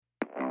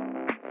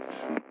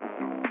Welcome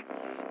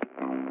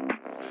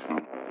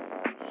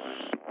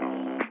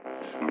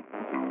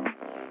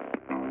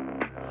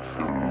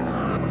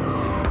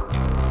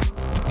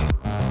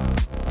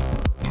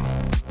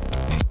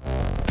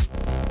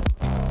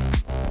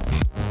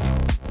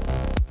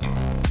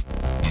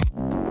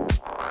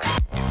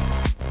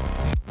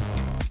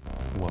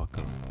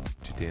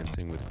to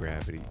Dancing with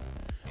Gravity,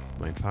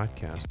 my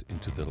podcast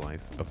into the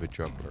life of a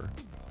juggler.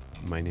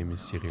 My name is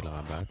Cyril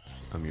Rabat,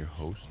 I'm your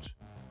host,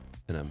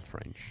 and I'm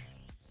French.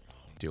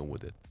 Deal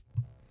with it.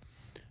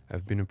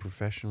 I've been a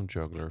professional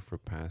juggler for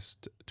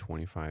past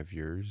 25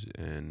 years,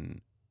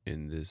 and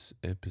in this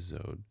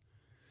episode,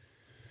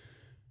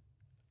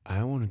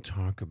 I want to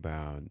talk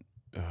about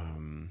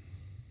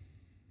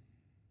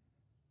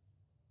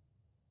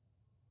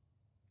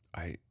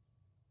I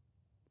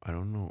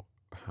don't know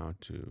how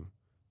to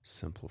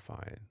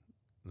simplify it,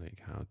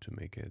 like how to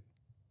make it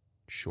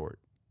short,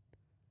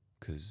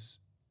 because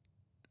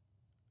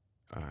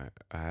I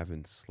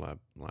haven't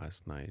slept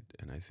last night,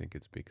 and I think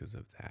it's because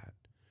of that.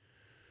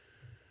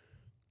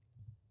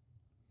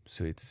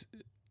 So it's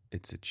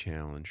a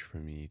challenge for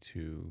me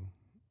to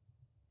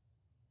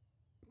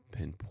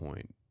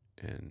pinpoint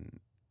and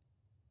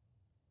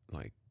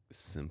like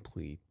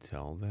simply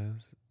tell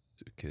this,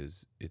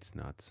 because it's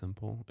not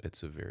simple.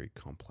 It's a very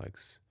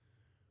complex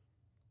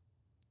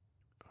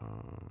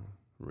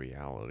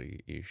reality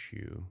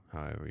issue,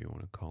 however you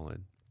want to call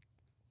it.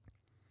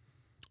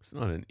 It's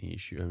not an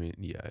issue. I mean,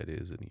 yeah, it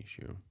is an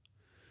issue.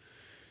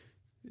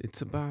 It's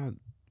about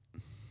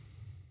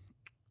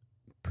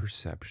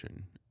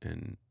perception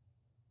and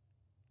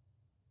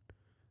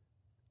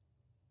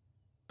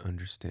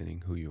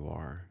understanding who you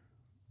are.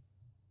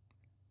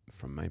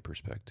 From my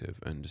perspective,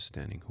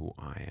 understanding who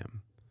I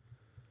am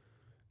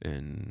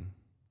and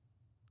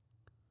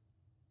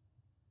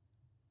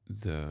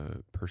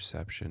the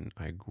perception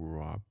I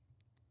grew up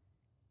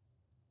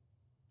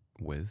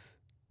with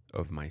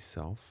of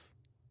myself,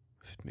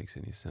 if it makes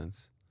any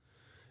sense,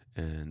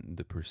 and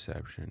the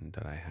perception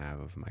that I have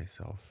of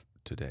myself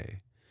today,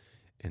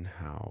 and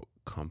how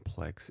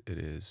complex it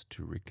is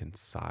to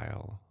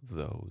reconcile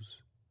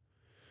those,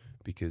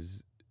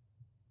 because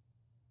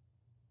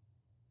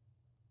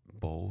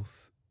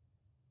both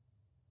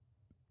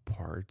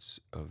parts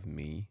of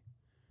me,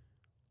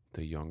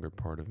 the younger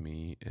part of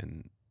me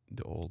and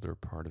the older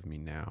part of me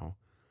now,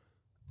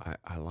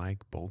 I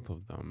like both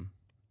of them,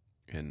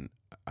 and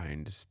I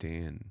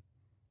understand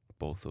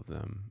both of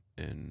them,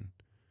 and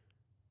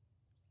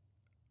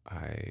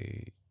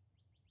I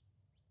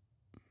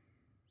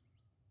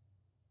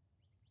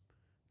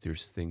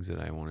there's things that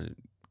I want to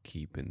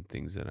keep and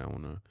things that I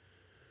want to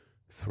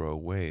throw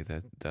away.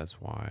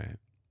 That's why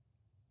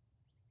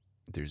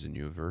there's a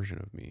new version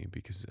of me,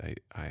 because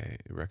I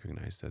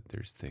recognize that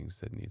there's things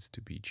that needs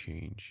to be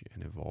changed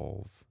and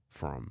evolve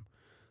from,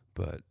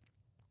 but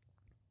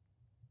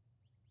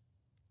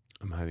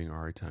I'm having a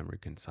hard time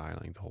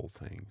reconciling the whole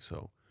thing.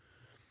 So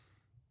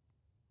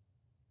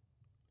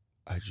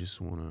I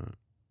just want to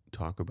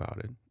talk about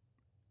it,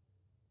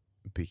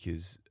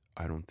 because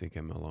I don't think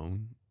I'm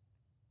alone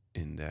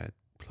in that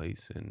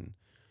place, and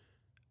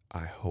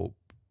I hope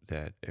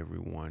that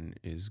everyone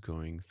is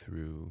going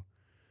through,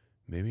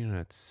 maybe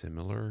not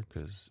similar,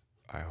 because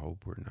I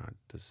hope we're not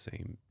the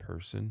same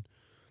person,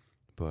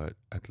 but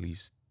at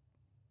least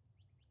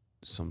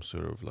some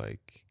sort of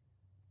like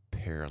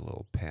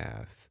parallel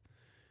path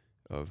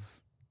of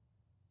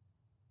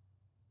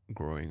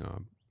growing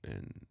up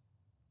and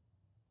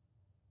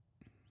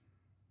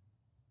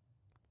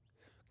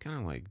kind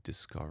of like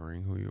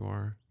discovering who you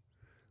are,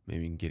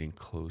 maybe getting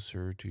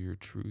closer to your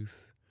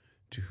truth,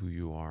 to who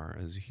you are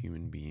as a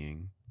human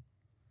being.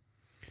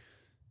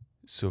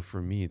 So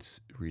for me,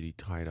 it's really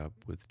tied up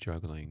with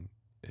juggling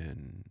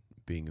and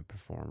being a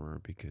performer,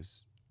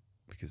 because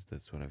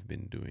that's what I've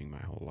been doing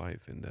my whole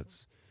life, and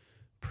that's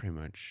pretty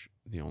much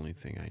the only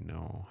thing I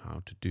know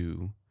how to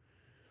do.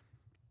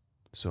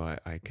 So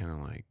I kind of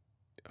like,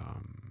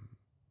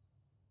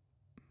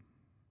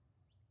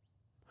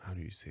 how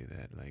do you say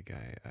that? Like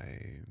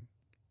I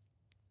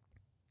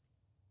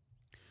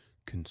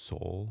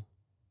console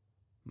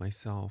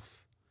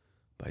myself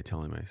by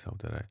telling myself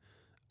that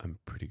I'm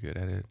pretty good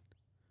at it,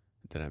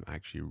 that I'm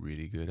actually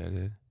really good at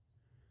it.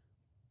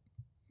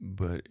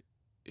 But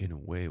in a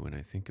way, when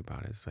I think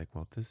about it, it's like,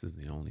 well, this is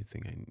the only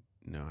thing I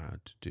know how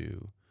to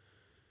do.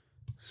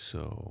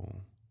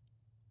 So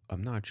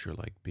I'm not sure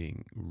like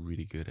being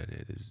really good at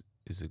it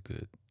is a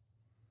good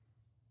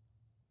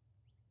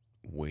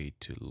way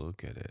to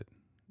look at it.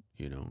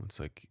 You know, it's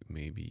like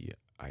maybe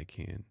I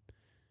can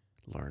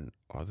learn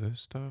other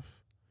stuff.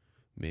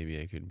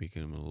 Maybe I could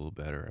become a little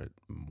better at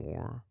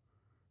more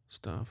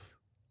stuff.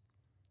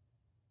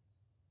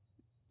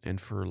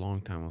 And for a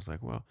long time, I was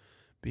like, well,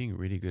 being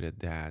really good at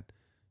that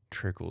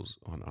trickles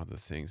on other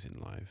things in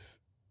life.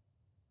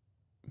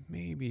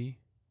 Maybe,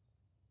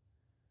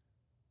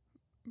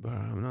 but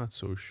I'm not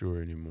so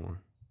sure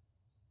anymore.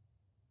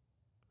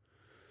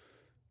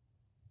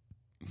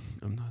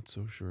 I'm not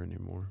so sure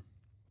anymore.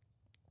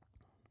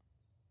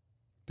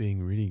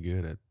 Being really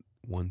good at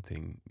one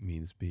thing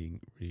means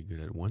being really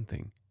good at one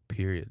thing,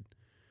 period.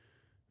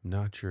 I'm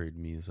not sure it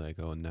means like,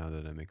 oh, now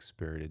that I'm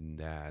expert in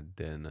that,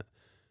 then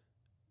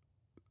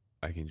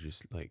I can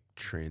just like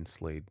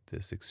translate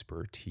this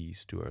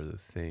expertise to other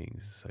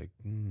things. It's like,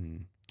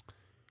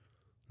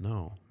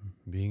 no,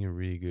 being a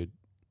really good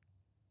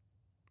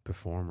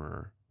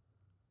performer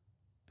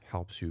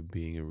helps you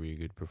being a really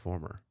good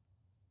performer.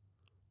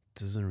 It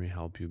doesn't really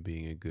help you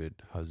being a good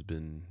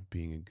husband,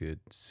 being a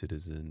good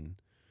citizen.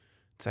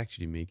 It's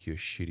actually make you a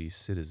shitty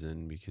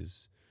citizen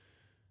because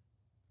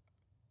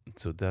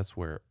so that's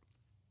where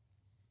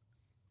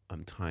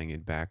I'm tying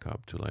it back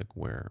up to like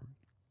where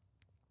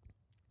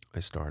I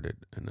started.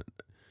 And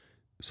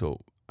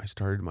so I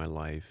started my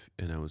life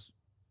and I was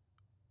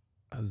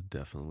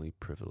definitely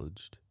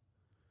privileged.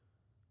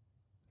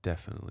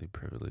 Definitely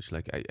privileged.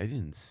 Like I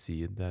didn't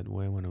see it that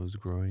way when I was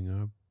growing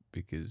up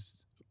because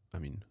I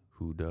mean,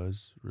 who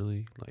does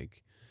really?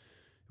 Like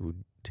it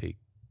would take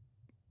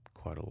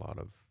quite a lot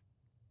of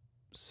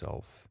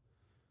self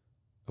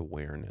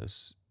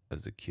awareness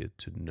as a kid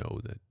to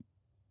know that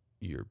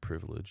you're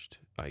privileged,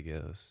 I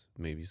guess.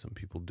 Maybe some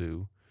people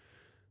do.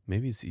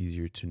 Maybe it's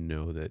easier to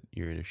know that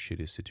you're in a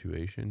shitty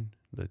situation,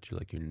 that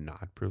you're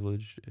not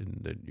privileged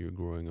and that you're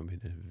growing up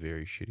in a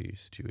very shitty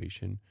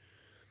situation.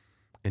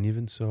 And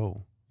even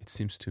so, it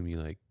seems to me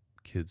like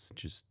kids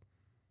just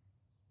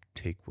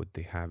take what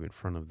they have in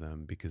front of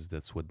them because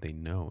that's what they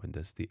know and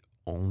that's the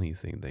only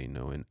thing they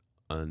know. And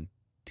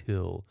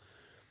until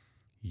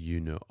you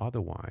know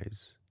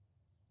otherwise,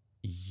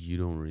 you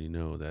don't really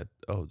know that,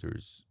 oh,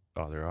 there's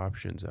other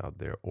options out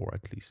there, or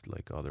at least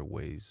like other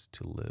ways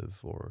to live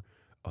or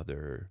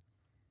other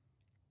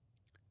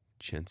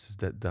chances.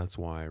 That's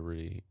why I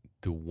really,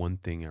 the one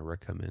thing I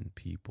recommend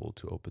people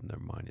to open their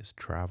mind is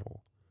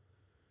travel.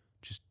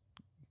 Just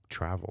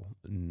travel,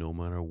 no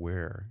matter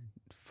where.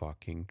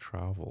 Fucking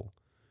travel.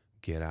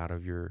 Get out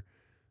of your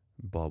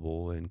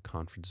bubble and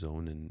comfort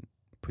zone and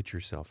put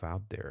yourself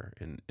out there.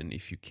 And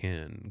if you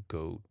can,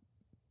 go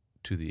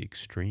to the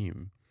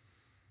extreme.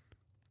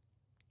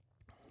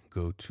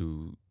 Go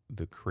to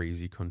the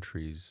crazy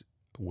countries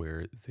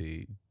where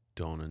they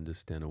don't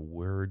understand a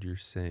word you're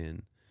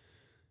saying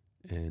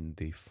and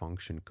they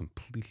function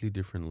completely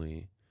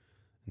differently.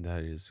 And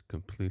that is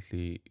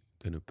completely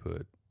going to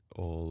put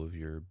all of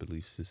your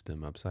belief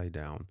system upside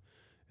down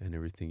and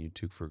everything you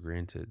took for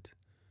granted.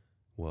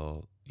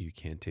 Well, you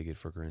can't take it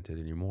for granted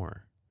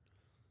anymore.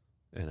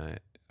 And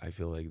I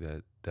feel like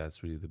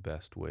that's really the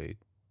best way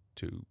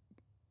to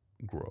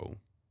grow.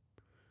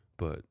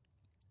 But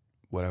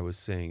what I was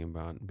saying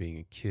about being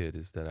a kid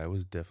is that I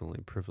was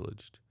definitely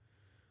privileged.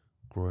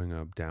 Growing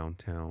up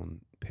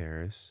downtown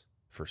Paris,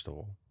 first of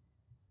all,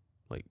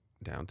 like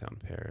downtown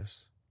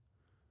Paris,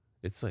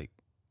 it's like,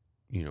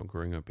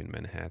 growing up in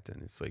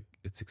Manhattan, it's like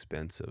it's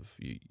expensive.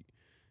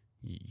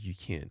 You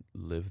can't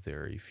live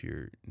there if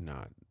you're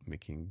not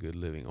making good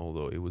living.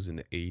 Although it was in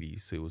the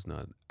 80s, so it was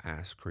not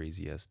as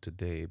crazy as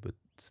today, but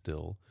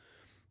still,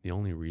 the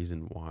only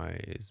reason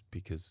why is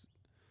because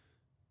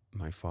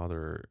my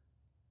father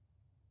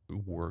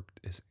worked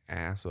his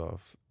ass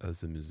off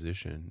as a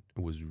musician,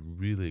 was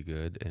really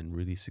good and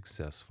really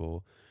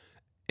successful,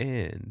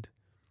 and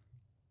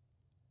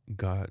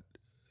got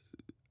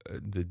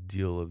the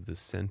deal of the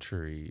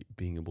century,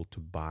 being able to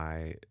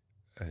buy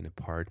an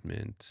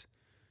apartment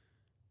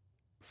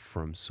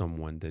from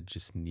someone that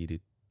just needed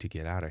to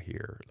get out of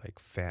here like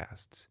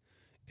fast.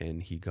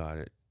 And he got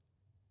it.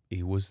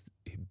 He was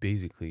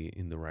basically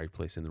in the right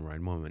place in the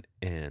right moment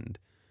and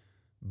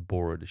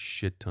borrowed a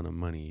shit ton of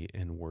money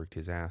and worked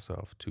his ass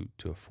off to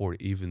afford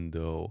it, even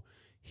though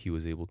he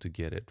was able to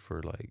get it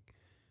for like,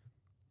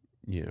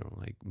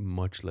 like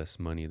much less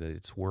money that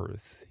it's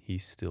worth. He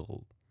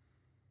still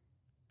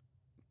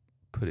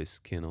put his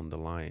skin on the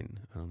line.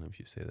 I don't know if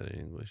you say that in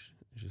English.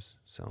 It just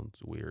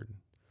sounds weird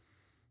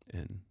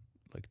and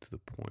like to the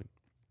point.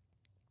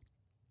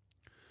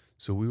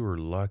 So we were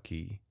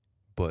lucky,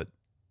 but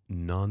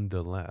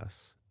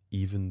nonetheless,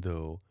 even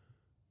though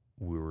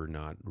we were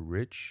not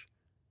rich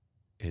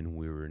and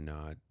we were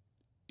not,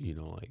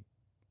 like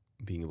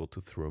being able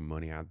to throw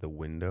money out the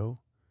window,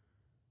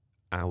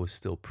 I was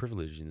still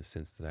privileged in the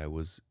sense that I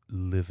was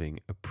living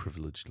a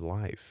privileged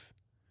life.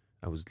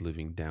 I was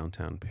living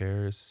downtown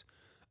Paris.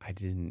 I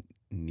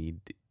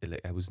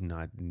was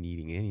not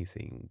needing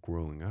anything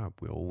growing up.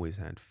 We always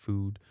had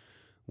food.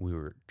 We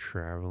were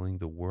traveling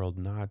the world,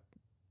 not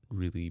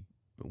really,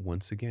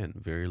 once again,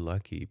 very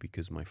lucky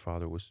because my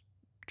father was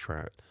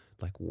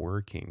like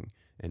working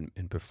and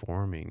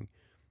performing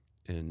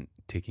and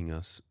taking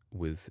us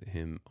with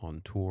him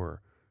on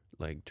tour,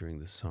 like during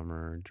the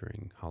summer,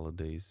 during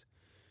holidays.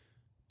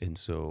 And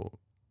so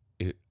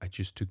I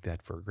just took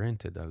that for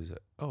granted. I was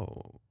like,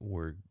 oh,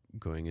 we're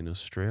going in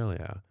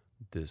Australia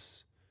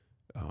this,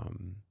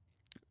 um,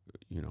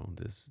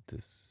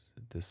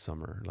 this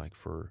summer, like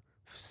for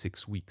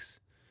 6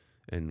 weeks,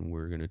 and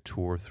we're gonna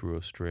tour through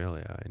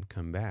Australia and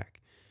come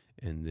back,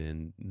 and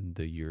then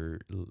the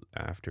year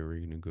after we're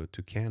gonna go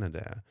to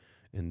Canada,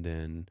 and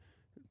then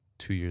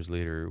 2 years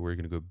later, we're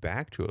going to go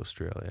back to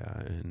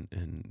Australia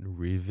and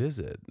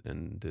revisit.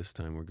 And this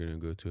time we're going to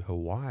go to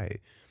Hawaii.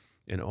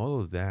 And all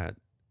of that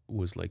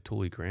was like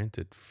totally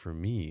granted for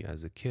me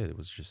as a kid. It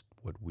was just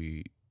what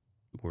we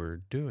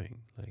were doing.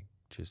 Like,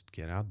 just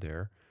get out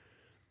there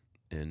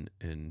and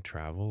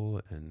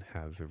travel and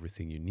have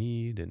everything you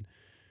need.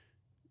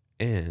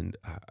 And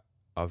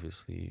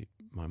obviously,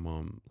 my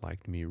mom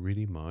liked me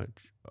really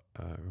much,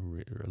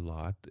 a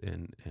lot.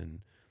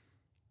 And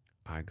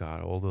I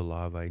got all the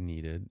love I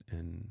needed.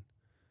 And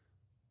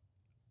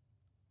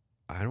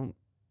I don't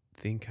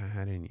think I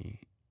had any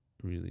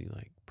really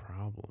like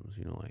problems,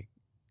 like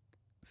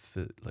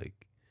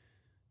like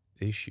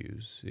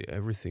issues.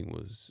 Everything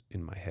was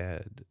in my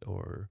head,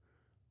 or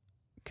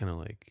kind of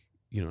like,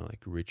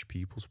 like rich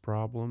people's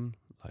problem,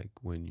 like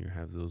when you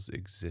have those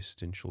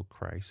existential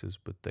crises.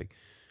 But like,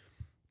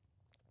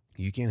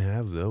 you can't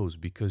have those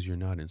because you're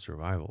not in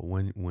survival.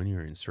 When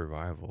you're in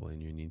survival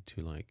and you need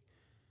to like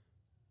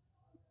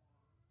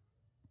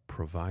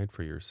provide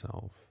for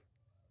yourself,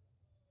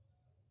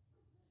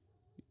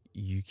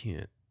 you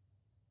can't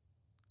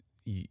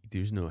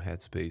there's no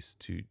headspace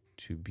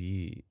to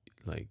be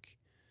like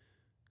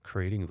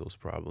creating those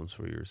problems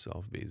for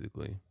yourself,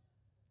 basically.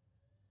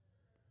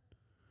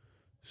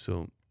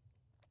 So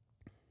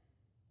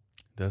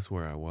that's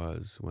where I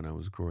was when I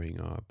was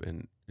growing up,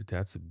 and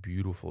that's a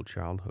beautiful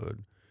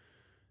childhood.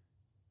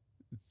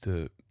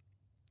 The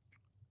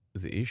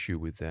issue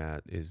with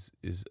that is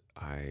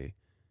I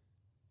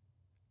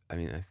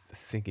mean,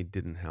 think it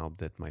didn't help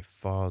that my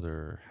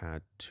father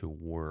had to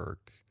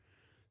work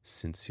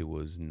since he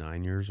was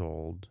 9 years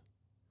old,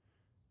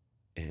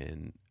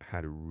 and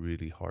had a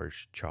really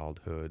harsh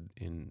childhood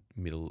in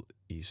Middle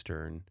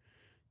Eastern,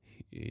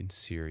 in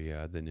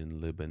Syria, then in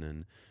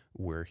Lebanon,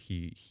 where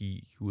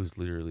he was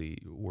literally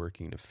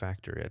working in a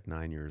factory at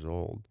 9 years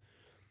old,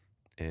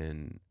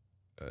 and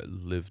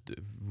lived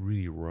a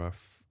really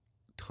rough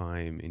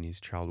time in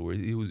his childhood.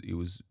 It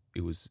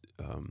was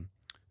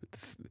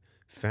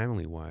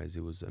family wise,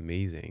 it was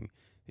amazing.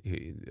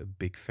 A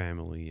big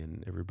family,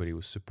 and everybody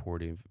was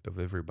supportive of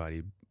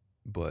everybody,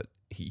 but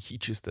he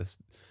just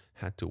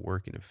had to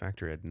work in a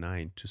factory at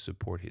 9 to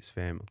support his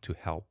family, to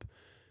help,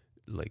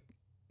 like,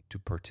 to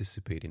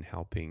participate in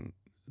helping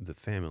the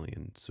family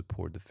and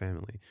support the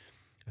family.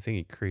 I think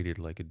it created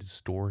like a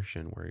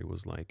distortion where he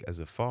was like, as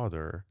a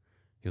father,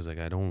 he was like,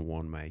 I don't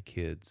want my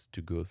kids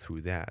to go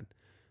through that.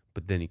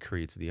 But then he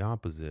creates the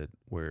opposite,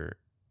 where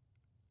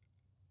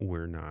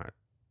we're not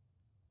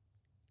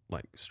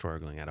like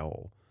struggling at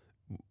all.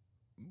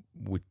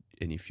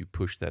 And if you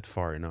push that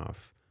far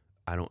enough,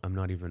 I'm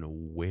not even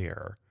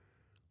aware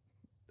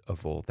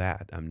of all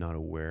that. I'm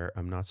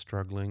not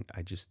struggling.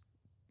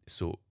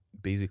 So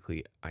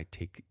basically, I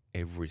take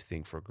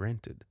everything for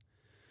granted.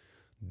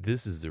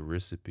 This is the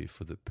recipe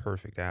for the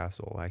perfect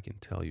asshole. I can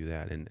tell you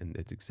that. And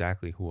it's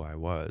exactly who I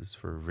was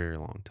for a very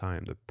long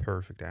time. The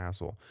perfect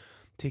asshole,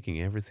 taking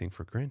everything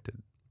for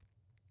granted.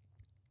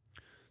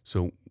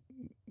 So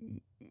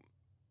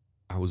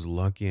I was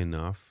lucky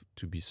enough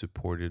to be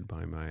supported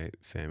by my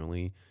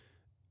family,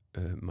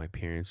 my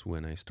parents,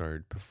 when I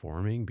started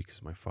performing,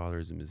 because my father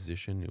is a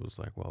musician. It was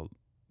like, well,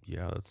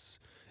 yeah,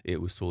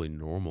 it was totally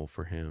normal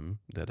for him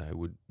that I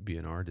would be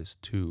an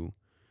artist too.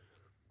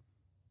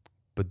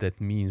 But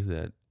that means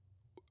that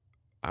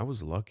I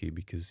was lucky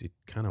because it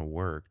kind of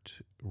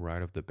worked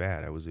right off the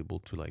bat. I was able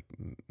to like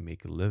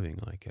make a living.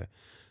 Like, I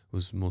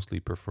was mostly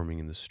performing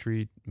in the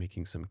street,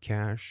 making some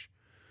cash.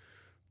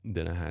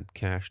 Then I had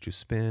cash to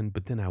spend,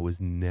 but then I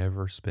was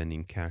never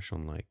spending cash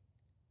on like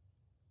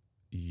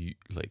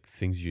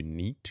things you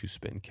need to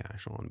spend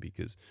cash on,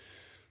 because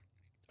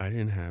I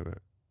didn't have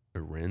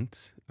a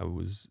rent. I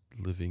was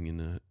living in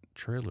a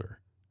trailer,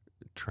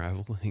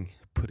 traveling,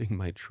 putting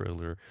my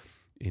trailer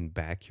in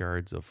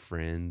backyards of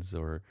friends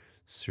or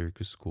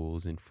circus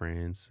schools in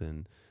France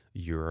and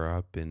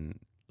Europe. And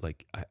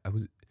like,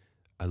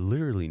 I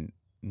literally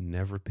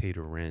never paid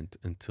a rent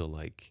until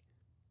like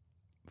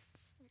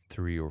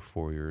 3 or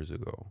 4 years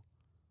ago.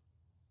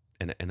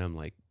 And I'm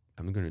like,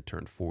 I'm going to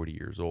turn 40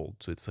 years old.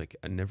 So it's like,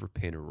 I never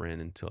paid a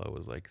rent until I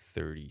was like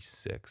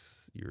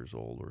 36 years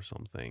old or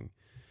something.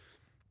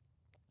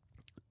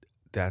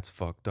 That's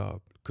fucked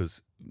up,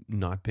 because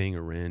not paying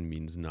a rent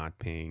means not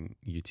paying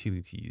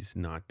utilities,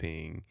 not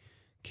paying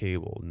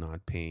cable,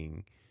 not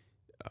paying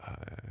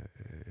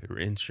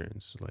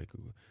insurance. Like,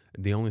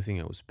 the only thing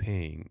I was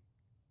paying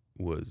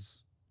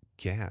was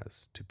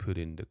gas to put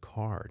in the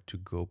car to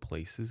go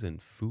places,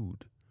 and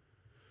food.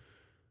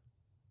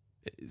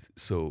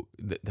 So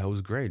that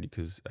was great,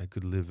 because I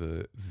could live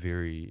a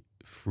very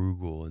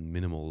frugal and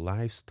minimal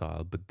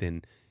lifestyle. But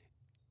then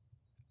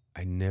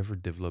I never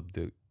developed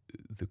the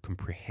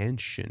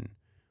comprehension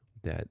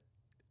that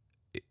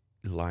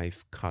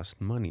life costs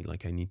money.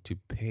 Like, I need to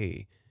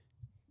pay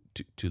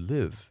to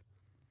live,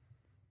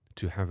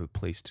 to have a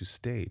place to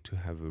stay, to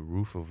have a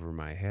roof over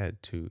my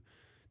head, to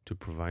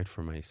provide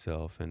for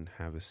myself and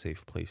have a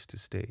safe place to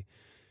stay.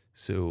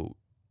 So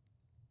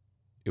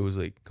it was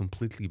like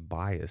completely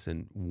biased.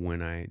 And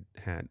when I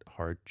had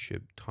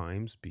hardship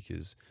times,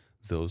 because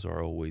those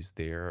are always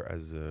there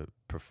as a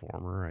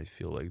performer. I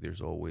feel like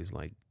there's always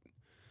like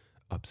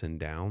ups and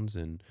downs.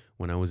 And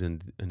when I was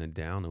in a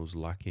down, I was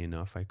lucky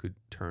enough I could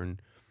turn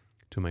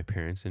to my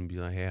parents and be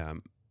like, hey,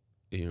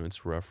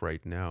 it's rough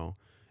right now.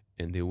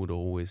 And they would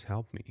always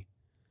help me.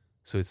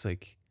 So it's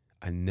like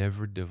I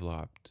never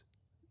developed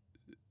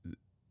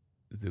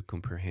the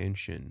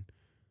comprehension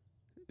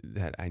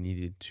that I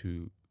needed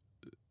to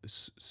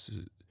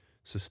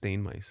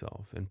sustain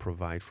myself and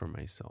provide for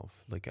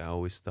myself. Like I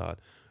always thought,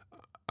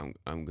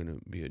 I'm gonna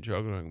be a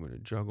juggler. I'm gonna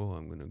juggle.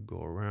 I'm gonna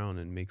go around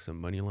and make some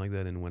money like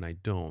that. And when I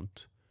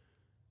don't,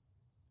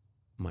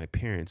 my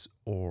parents,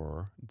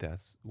 or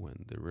that's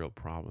when the real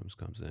problems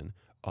comes in,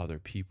 other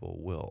people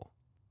will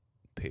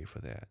pay for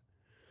that.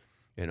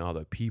 And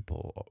other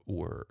people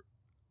were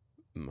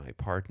my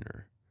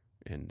partner,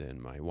 and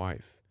then my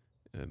wife,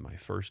 my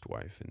first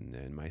wife, and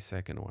then my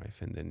second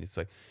wife. And then it's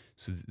like,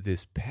 so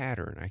this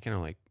pattern, I kind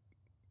of like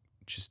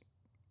just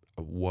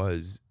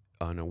was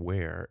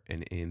unaware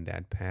and in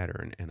that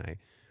pattern, and I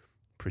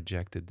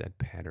projected that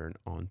pattern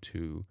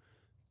onto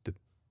the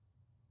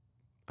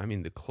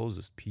the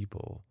closest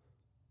people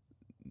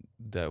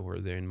that were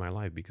there in my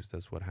life, because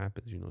that's what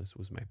happens. This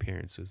was my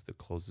parents. It's the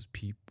closest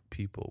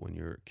people when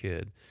you're a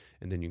kid,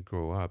 and then you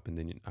grow up, and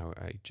then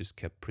I just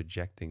kept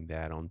projecting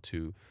that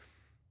onto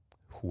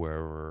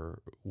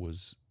whoever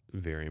was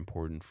very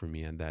important for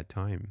me at that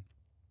time.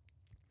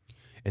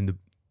 And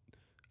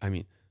I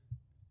mean,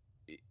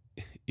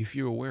 if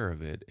you're aware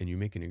of it and you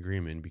make an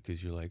agreement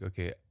because you're like,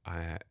 okay,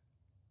 I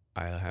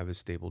have a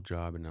stable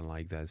job and I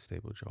like that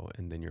stable job,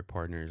 and then your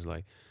partner is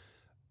like,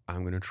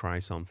 I'm gonna try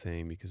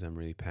something because I'm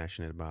really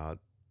passionate about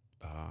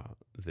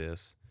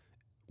this,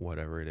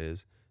 whatever it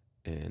is,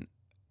 and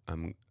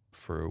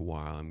for a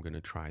while I'm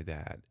gonna try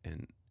that,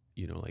 and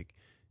like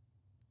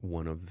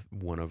one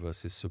of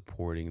us is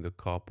supporting the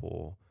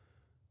couple,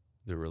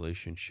 the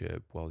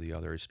relationship, while the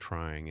other is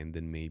trying, and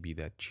then maybe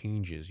that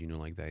changes,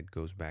 like that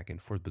goes back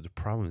and forth. But the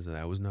problem is that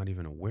I was not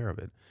even aware of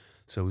it,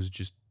 so I was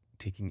just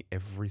taking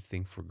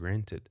everything for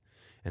granted,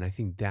 and I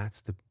think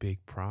that's the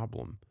big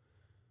problem.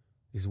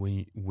 Is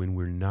when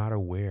we're not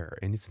aware,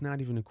 and it's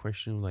not even a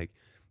question of like,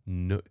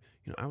 no,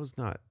 I was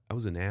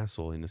an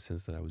asshole in the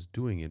sense that I was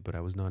doing it, but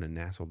I was not an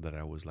asshole that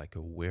I was like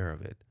aware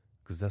of it,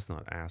 because that's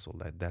not asshole,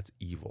 that's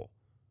evil,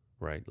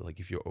 right? Like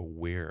if you're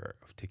aware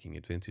of taking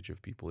advantage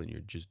of people and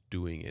you're just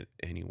doing it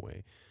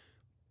anyway,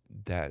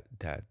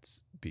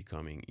 that's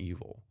becoming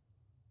evil.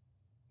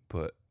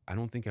 But I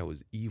don't think I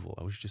was evil.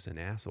 I was just an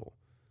asshole.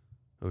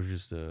 I was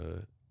just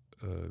a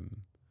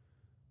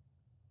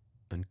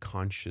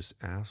unconscious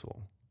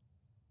asshole.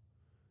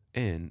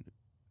 And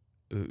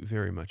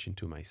very much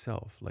into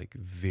myself, like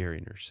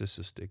very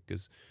narcissistic.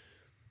 Because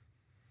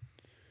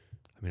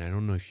I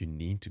don't know if you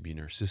need to be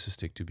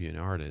narcissistic to be an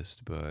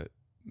artist, but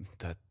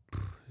that,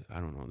 I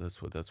don't know.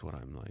 That's what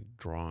I'm like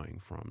drawing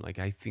from. Like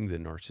I think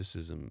that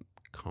narcissism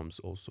comes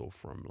also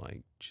from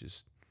like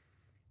just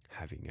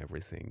having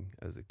everything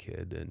as a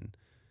kid and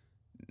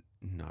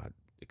not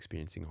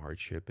experiencing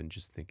hardship and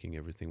just thinking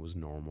everything was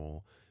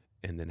normal,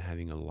 and then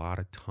having a lot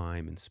of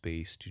time and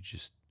space to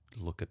just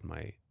look at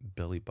my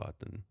belly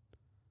button.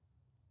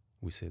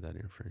 We say that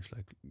in French,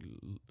 like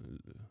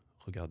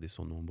regarder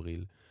son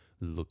nombril,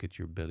 look at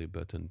your belly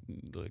button,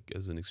 like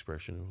as an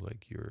expression of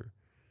like you're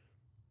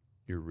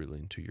really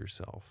into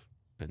yourself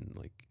and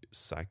like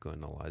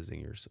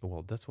psychoanalyzing yourself.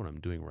 Well, that's what I'm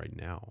doing right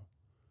now.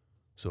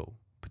 So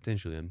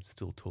potentially I'm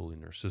still totally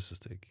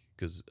narcissistic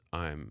because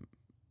I'm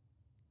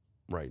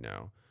right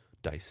now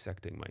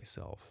dissecting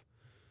myself.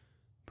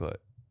 But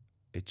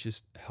it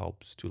just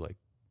helps to like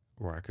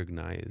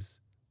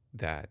recognize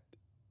that,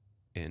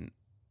 and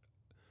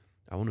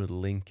I want to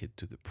link it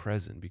to the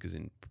present, because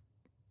in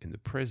the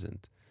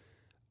present,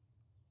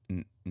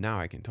 now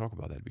I can talk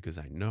about that because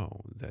I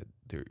know that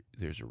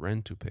there's a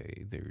rent to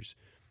pay,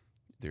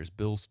 there's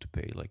bills to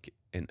pay, like,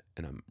 and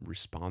I'm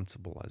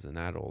responsible as an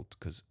adult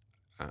because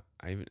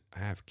I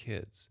have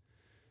kids.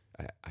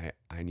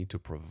 I need to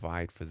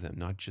provide for them,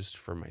 not just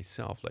for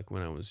myself. Like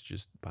when I was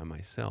just by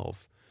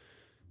myself,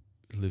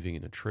 living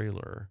in a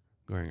trailer,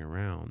 going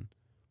around.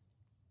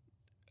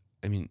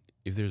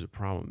 If there's a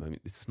problem,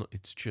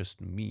 it's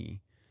just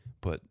me.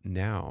 But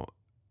now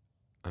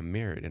I'm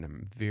married and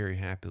I'm very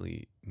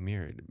happily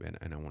married,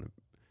 and I want to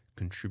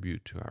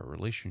contribute to our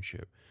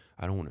relationship.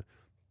 I don't want to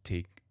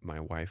take my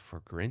wife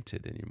for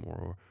granted anymore,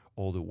 or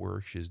all the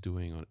work she's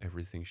doing on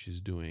everything she's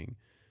doing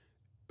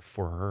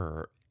for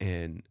her,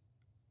 and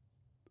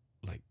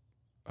like,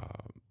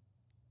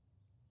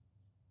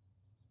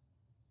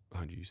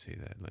 how do you say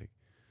that? Like,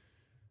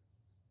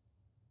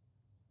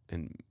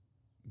 and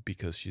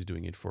because she's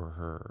doing it for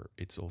her,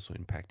 it's also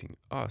impacting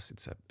us.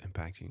 It's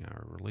impacting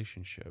our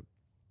relationship.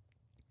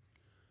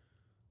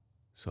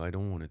 So I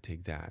don't want to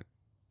take that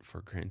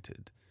for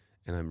granted.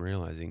 And I'm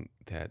realizing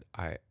that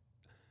I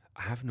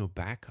have no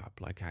backup.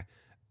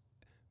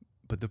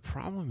 But the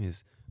problem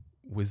is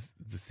with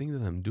the thing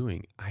that I'm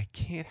doing, I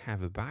can't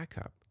have a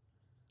backup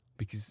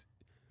because,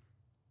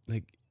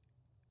 like,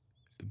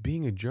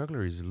 being a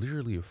juggler is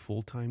literally a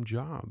full-time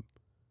job.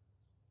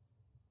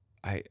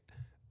 I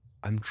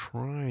I'm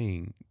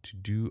trying to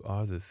do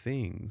other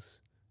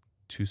things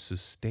to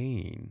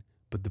sustain,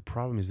 but the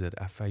problem is that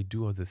if I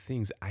do other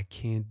things, I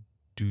can't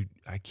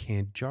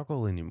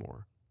juggle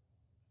anymore.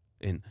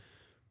 And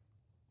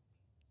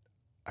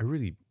I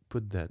really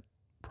put that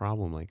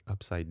problem like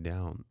upside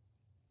down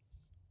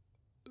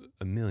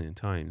a million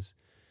times,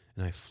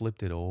 and I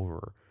flipped it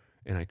over,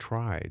 and I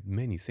tried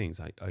many things.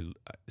 I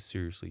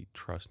seriously,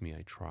 trust me,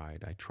 I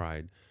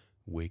tried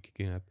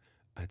waking up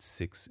at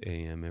 6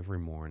 a.m. every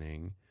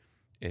morning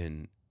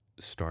and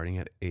starting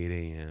at 8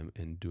 a.m.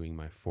 and doing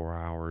my 4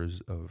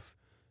 hours of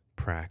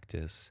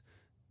practice,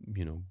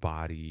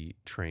 body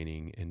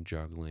training and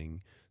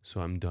juggling.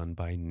 So I'm done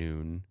by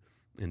noon,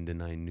 and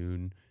then I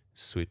noon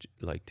switch,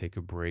 like take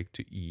a break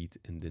to eat,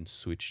 and then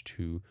switch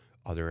to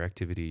other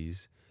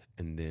activities.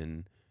 And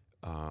then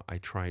I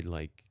tried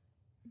like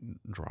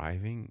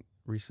driving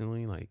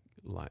recently, like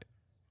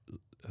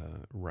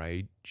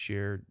ride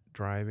share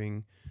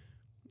driving,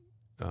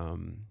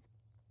 um,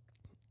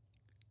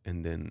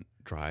 and then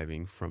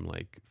driving from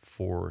like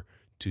 4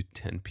 to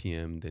 10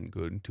 p.m., then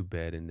going to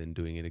bed and then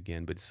doing it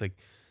again. But it's like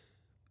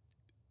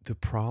the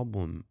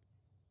problem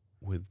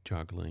with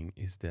juggling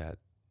is that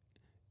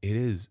it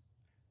is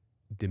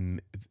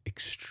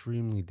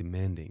extremely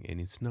demanding, and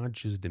it's not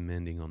just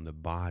demanding on the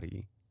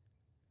body.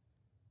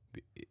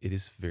 It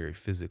is very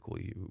physical.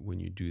 When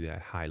you do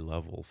that high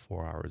level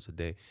 4 hours a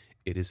day,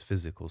 it is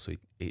physical. So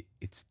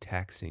it's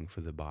taxing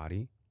for the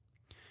body,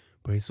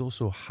 but it's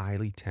also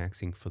highly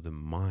taxing for the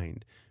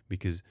mind,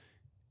 because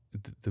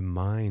the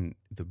mind,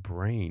 the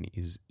brain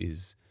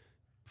is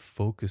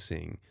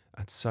focusing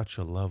at such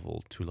a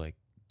level to like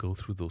go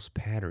through those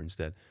patterns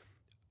that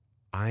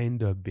I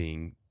end up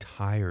being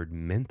tired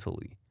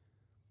mentally,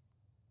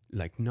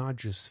 like not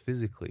just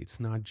physically. It's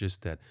not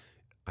just that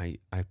I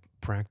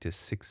practice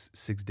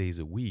six days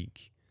a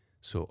week,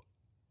 so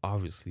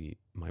obviously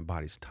my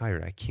body's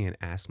tired. I can't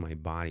ask my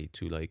body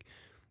to like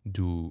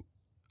do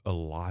a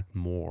lot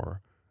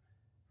more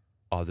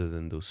other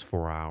than those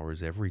 4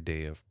 hours every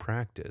day of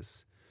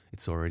practice.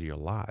 It's already a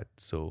lot.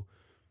 So,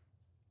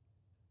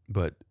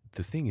 but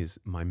the thing is,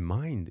 my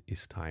mind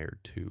is tired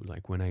too.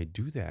 Like when I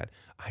do that,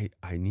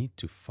 I need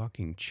to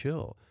fucking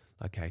chill.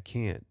 Like I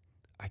can't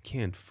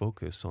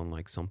focus on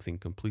like something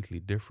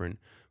completely different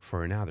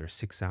for another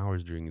 6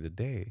 hours during the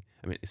day.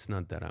 I mean, it's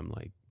not that I'm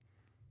like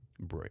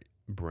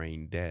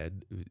brain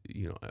dead.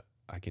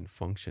 I can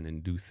function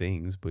and do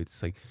things, but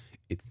it's like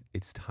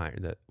it's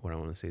tired. That what I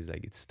want to say is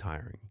like it's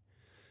tiring.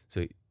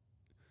 So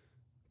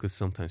because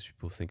sometimes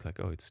people think like,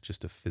 oh, it's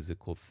just a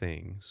physical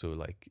thing. So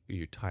like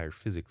you're tired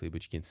physically,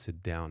 but you can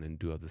sit down and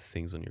do other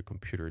things on your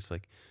computer. It's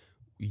like,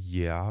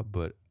 yeah,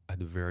 but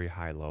at a very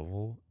high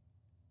level,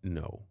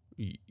 no.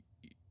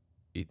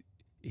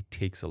 It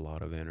takes a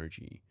lot of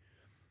energy,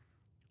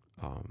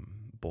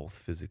 both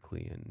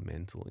physically and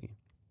mentally.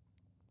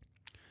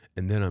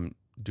 And then I'm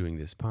doing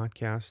this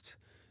podcast,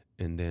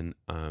 and then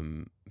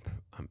I'm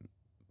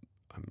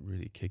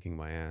really kicking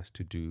my ass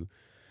to do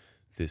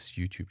this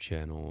YouTube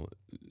channel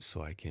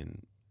so I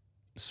can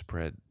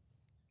spread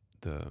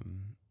the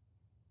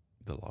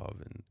the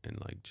love and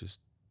like just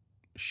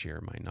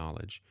share my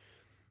knowledge.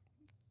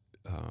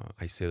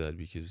 I say that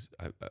because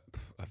I've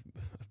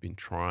been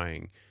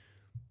trying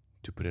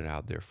to put it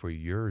out there for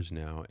years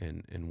now,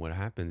 and what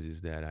happens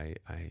is that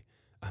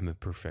I'm a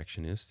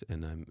perfectionist,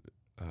 and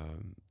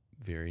I'm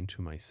very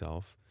into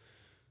myself,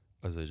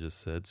 as I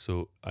just said.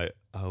 So I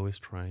always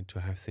try to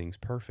have things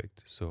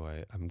perfect. So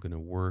I'm gonna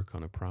work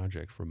on a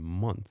project for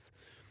months,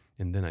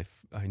 and then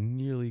I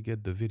nearly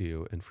get the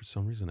video, and for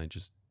some reason I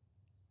just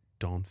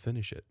don't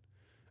finish it,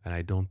 and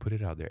I don't put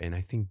it out there. And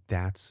I think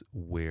that's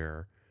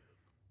where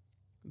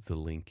the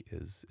link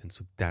is. And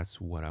so that's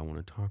what I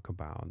want to talk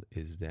about,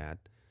 is that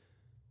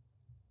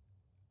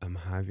I'm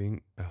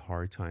having a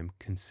hard time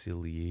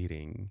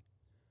conciliating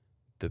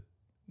the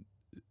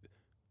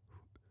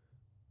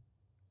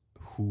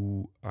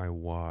who I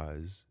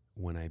was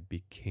when I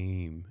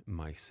became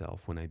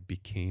myself, when I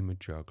became a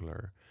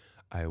juggler.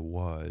 I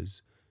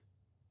was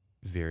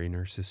very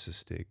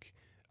narcissistic.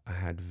 I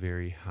had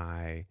very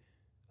high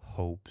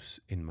hopes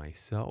in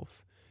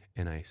myself,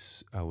 and I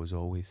was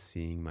always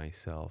seeing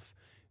myself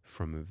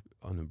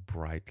on a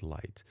bright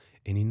light.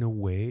 And in a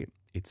way,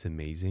 it's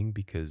amazing,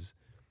 because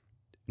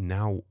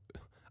now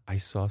I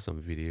saw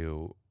some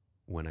video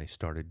when I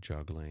started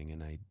juggling,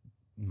 and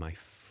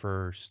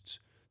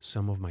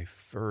some of my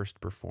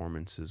first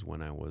performances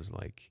when I was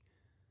like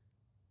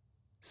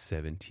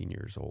 17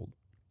 years old.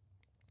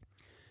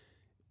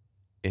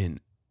 And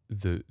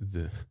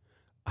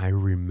I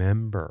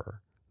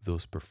remember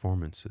those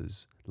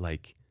performances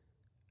like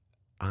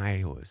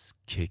I was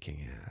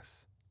kicking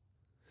ass.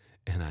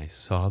 And I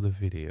saw the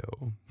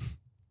video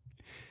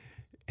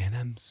and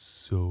I'm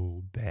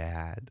so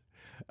bad.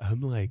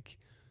 I'm like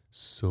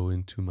so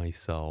into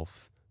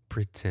myself,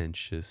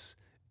 pretentious,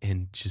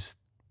 and just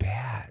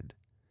bad.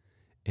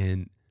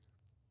 And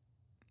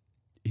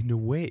in a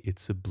way,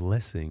 it's a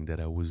blessing that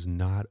I was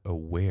not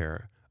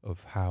aware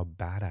of how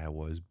bad I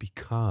was,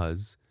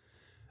 because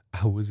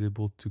I was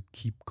able to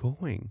keep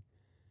going.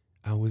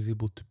 I was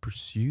able to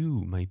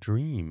pursue my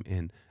dream,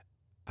 and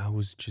I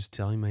was just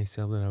telling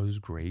myself that I was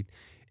great,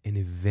 and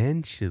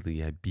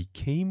eventually I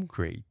became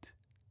great.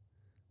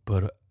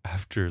 But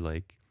after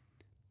like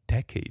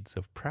decades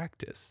of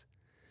practice.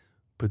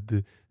 But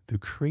the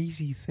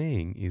crazy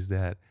thing is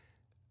that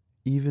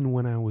even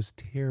when I was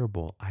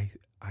terrible, I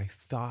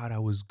thought I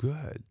was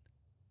good.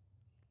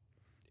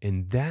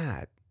 And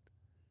that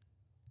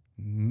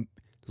m-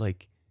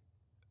 like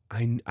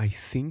I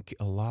think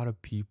a lot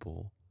of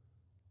people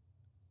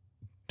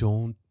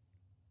don't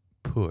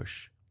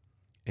push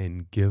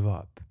and give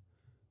up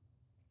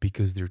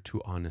because they're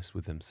too honest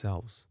with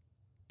themselves,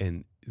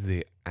 and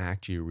they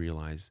actually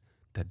realize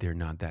that they're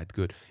not that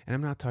good. And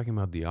I'm not talking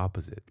about the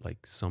opposite.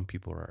 Like some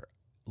people are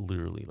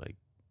literally like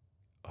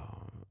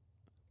uh,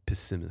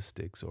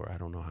 pessimistics, or I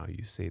don't know how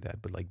you say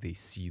that, but like they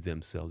see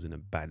themselves in a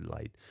bad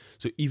light.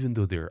 So even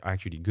though they're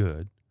actually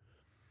good,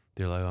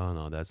 they're like, oh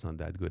no, that's not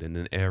that good. And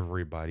then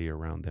everybody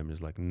around them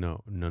is like,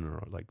 no, no, no,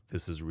 no, like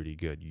this is really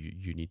good.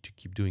 You need to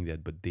keep doing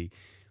that. But they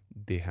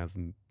have,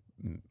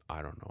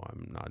 I don't know.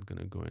 I'm not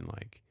gonna go in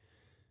like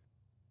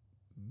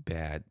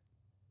bad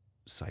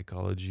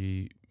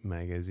psychology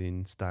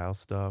magazine style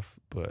stuff,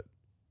 but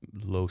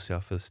low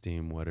self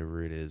esteem,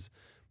 whatever it is,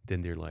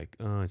 then they're like,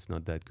 oh, it's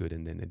not that good,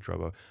 and then they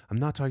drop out. I'm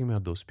not talking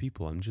about those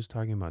people. I'm just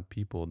talking about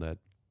people that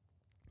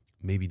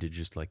maybe they're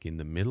just like in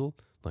the middle,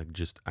 like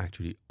just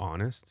actually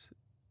honest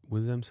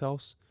with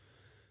themselves,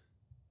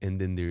 and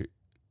then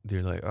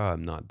they're like, oh,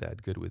 I'm not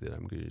that good with it.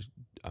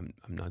 I'm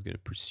not gonna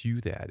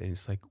pursue that. And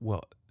it's like,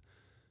 well,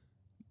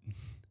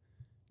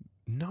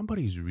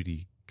 nobody's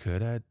really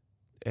good at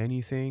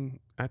anything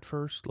at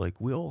first. Like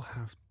we all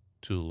have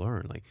to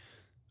learn. Like,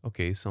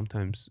 okay,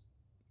 sometimes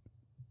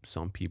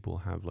some people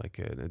have like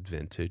an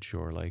advantage,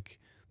 or like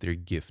they're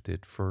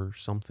gifted for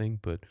something,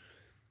 but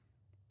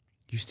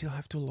you still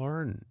have to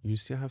learn. You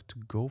still have to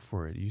go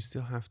for it. You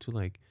still have to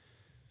like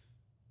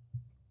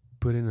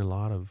put in a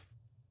lot of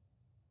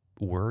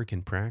work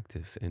and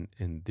practice,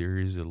 and there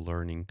is a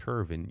learning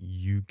curve, and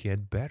you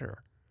get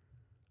better.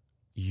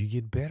 You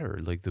get better.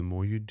 Like the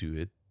more you do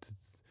it,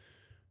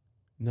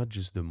 not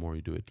just the more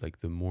you do it, like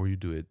the more you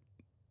do it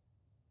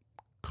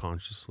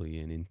consciously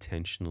and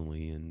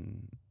intentionally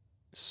and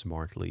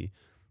smartly,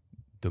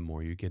 the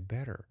more you get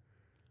better.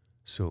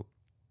 So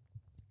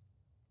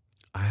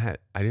I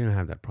didn't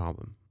have that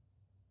problem.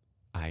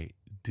 I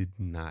did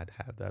not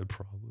have that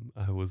problem.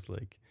 I was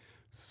like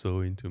so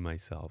into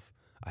myself.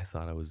 I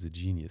thought I was a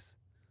genius.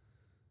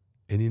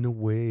 And in a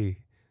way,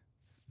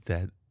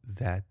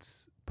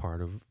 that's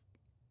part of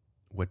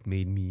what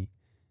made me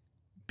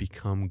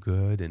become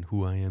good and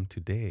who I am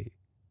today.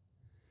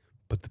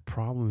 But the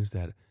problem is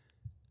that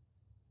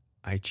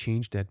I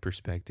changed that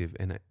perspective,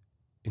 and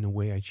in a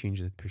way I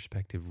changed that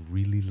perspective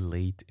really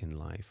late in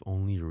life.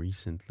 Only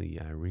recently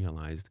I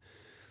realized,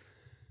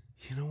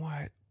 you know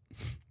what?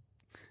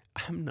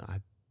 I'm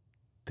not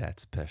that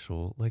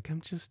special. Like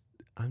I'm just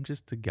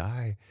a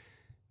guy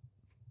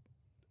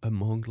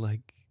among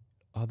like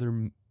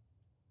other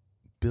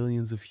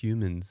billions of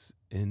humans,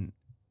 and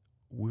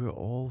we're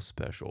all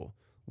special.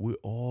 We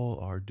all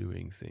are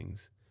doing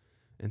things.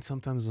 And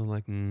sometimes I'm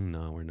like,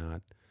 no, we're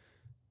not.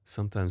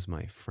 Sometimes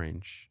my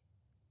French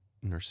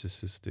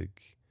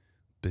narcissistic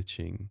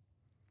bitching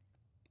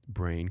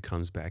brain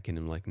comes back and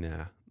I'm like,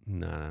 nah.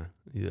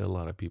 Yeah, a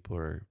lot of people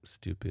are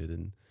stupid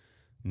and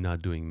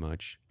not doing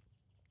much.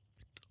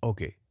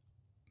 Okay,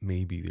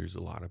 maybe there's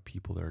a lot of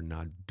people that are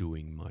not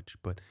doing much,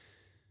 but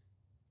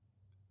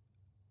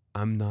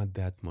I'm not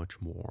that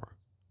much more.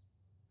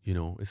 You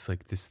know, it's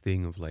like this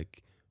thing of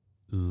like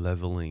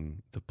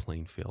leveling the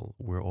playing field.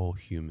 We're all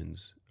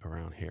humans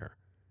around here.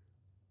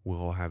 We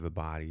all have a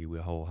body, we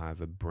all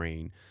have a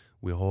brain,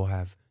 we all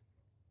have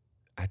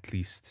at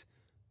least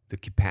the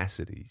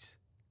capacities,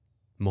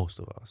 most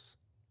of us,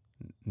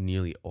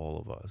 nearly all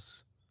of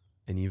us,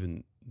 and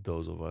even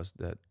those of us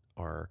that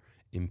are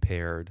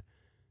impaired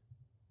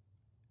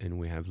and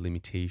we have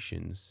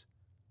limitations,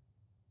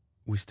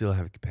 we still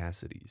have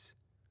capacities.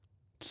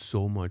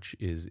 So much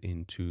is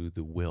into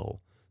the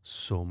will,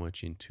 so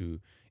much into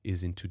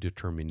is into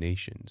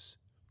determinations.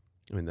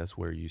 I mean, that's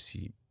where you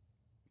see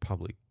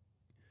public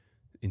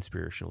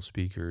inspirational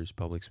speakers,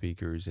 public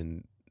speakers,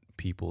 and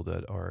people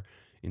that are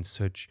in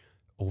such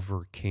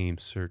overcame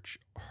such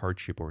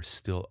hardship or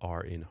still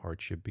are in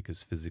hardship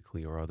because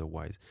physically or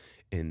otherwise,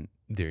 and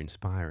they're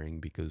inspiring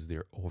because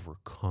they're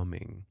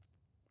overcoming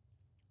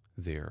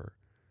their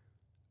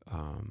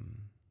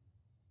um,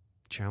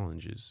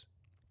 challenges.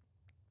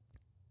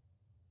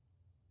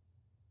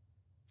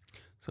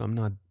 So I'm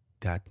not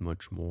that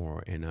much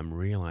more, and I'm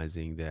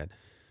realizing that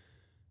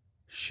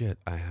shit,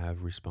 I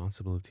have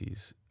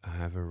responsibilities. I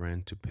have a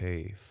rent to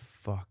pay.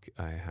 Fuck,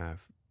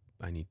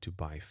 I need to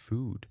buy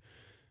food.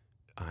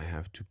 I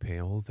have to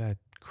pay all that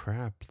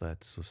crap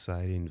that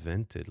society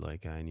invented.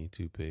 Like, I need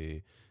to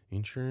pay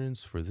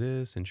insurance for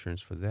this,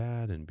 insurance for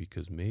that, and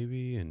because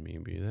maybe, and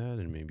maybe that,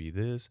 and maybe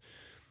this,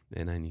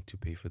 and I need to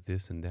pay for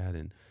this and that,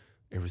 and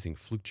everything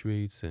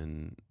fluctuates,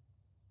 and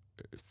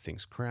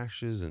things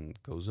crashes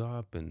and goes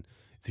up, and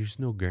there's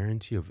no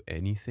guarantee of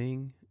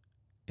anything.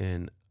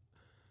 And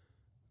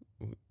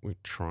we're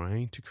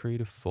trying to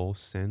create a false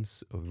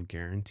sense of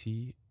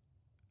guarantee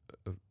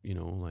of,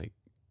 like,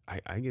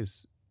 I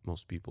guess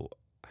most people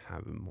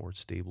have more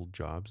stable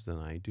jobs than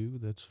I do,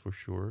 that's for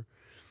sure.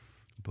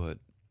 But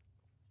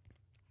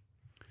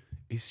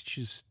it's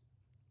just,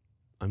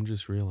 I'm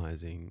just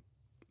realizing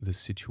the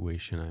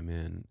situation I'm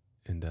in,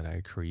 and that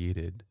I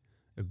created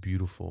a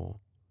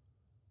beautiful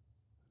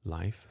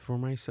life for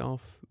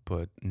myself.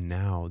 But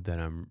now that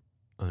I'm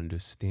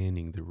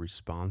understanding the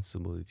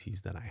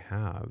responsibilities that I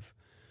have,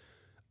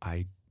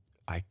 I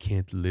I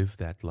can't live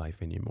that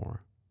life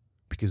anymore,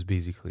 because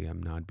basically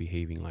I'm not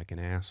behaving like an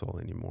asshole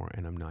anymore,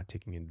 and I'm not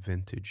taking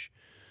advantage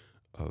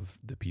of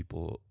the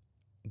people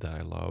that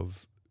I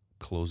love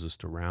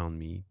closest around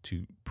me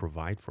to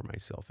provide for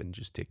myself and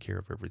just take care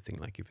of everything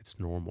like if it's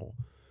normal.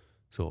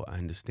 So I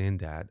understand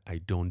that I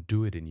don't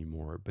do it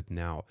anymore, but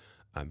now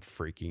I'm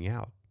freaking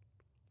out.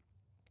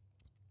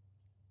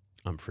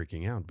 I'm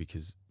freaking out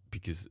because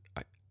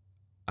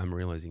I'm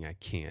realizing I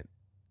can't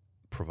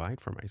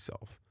provide for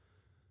myself,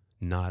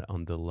 not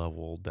on the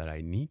level that I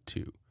need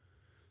to.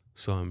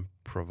 So I'm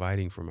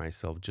providing for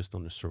myself just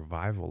on a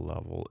survival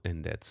level,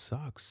 and that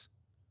sucks.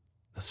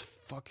 That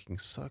fucking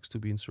sucks to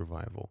be in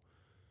survival.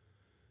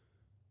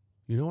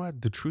 You know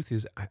what? The truth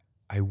is,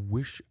 I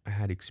wish I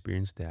had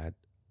experienced that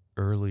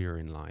earlier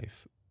in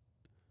life,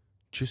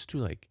 just to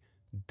like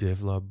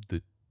develop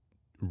the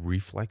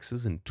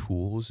reflexes and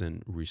tools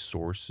and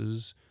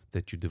resources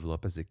that you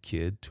develop as a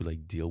kid to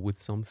like deal with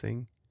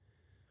something,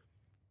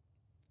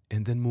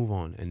 and then move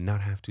on and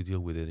not have to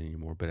deal with it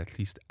anymore. But at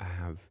least I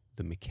have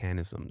the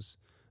mechanisms,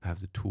 I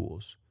have the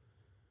tools.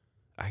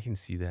 I can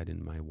see that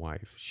in my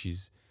wife.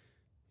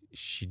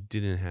 She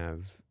didn't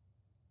have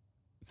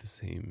the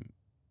same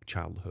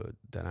childhood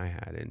that I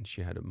had, and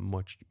she had a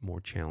much more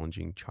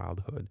challenging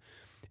childhood,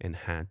 and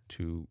had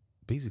to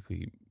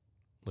basically,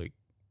 like,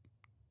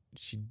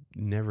 she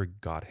never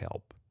got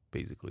help,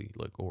 basically,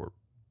 like, or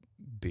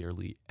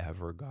barely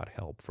ever got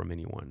help from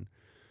anyone.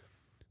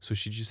 So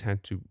she just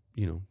had to,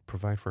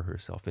 provide for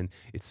herself, and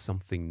it's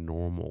something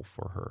normal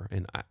for her.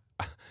 And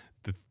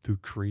the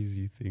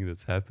crazy thing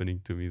that's happening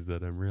to me is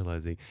that I'm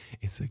realizing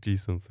it's actually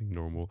something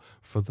normal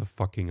for the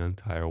fucking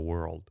entire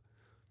world.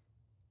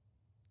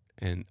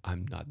 And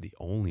I'm not the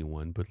only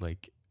one, but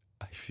like,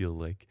 I feel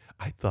like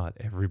I thought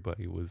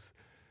everybody was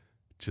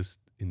just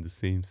in the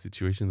same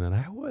situation that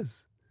I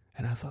was.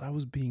 And I thought I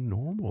was being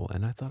normal.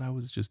 And I thought I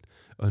was just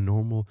a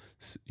normal,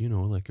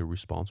 like a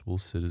responsible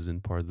citizen,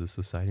 part of the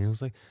society. And I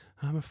was like,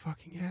 I'm a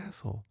fucking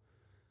asshole.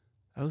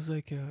 I was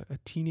like a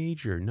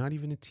teenager, not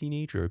even a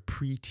teenager, a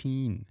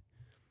preteen,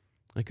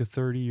 like a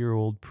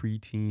 30-year-old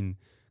preteen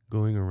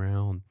going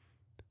around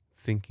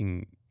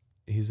thinking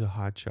he's a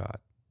hotshot.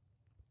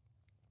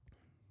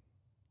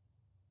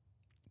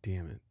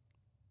 Damn it.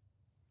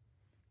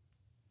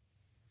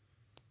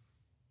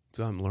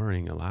 So I'm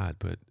learning a lot,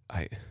 but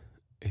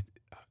it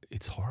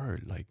it's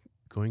hard. Like,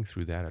 going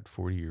through that at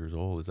 40 years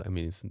old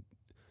it's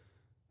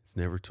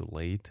never too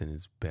late, and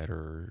it's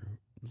better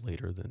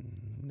later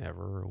than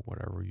never, or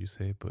whatever you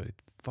say. But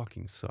it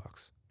fucking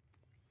sucks.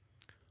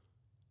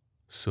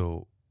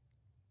 So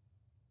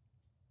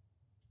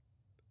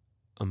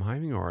I'm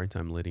having a hard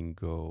time letting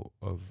go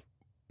of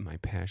my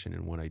passion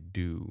and what I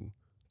do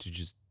to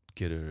just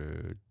get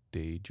a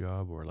day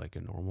job or like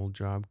a normal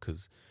job,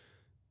 because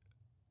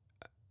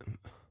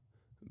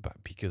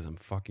I'm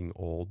fucking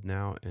old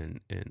now,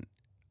 and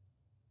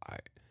I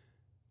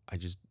I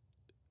just,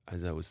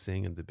 as I was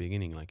saying at the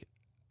beginning, like,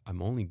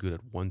 I'm only good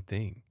at one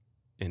thing,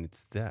 and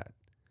it's that.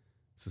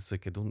 So it's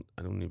like I don't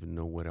even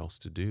know what else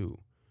to do,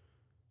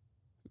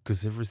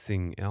 because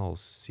everything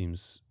else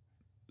seems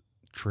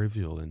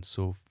trivial and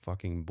so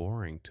fucking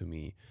boring to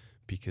me,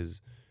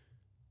 because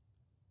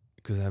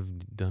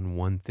I've done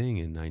one thing,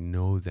 and I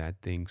know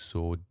that thing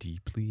so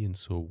deeply and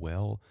so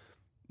well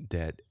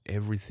that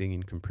everything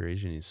in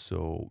comparison is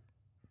so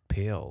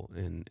pale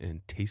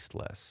and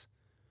tasteless.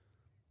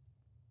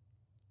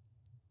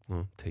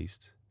 Well,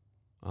 taste.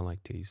 I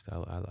like taste.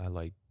 I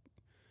like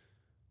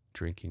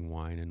drinking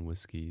wine and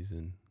whiskeys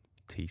and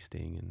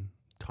tasting and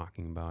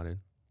talking about it.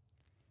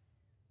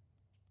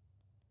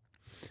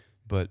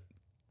 But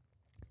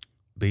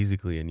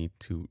basically, I need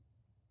to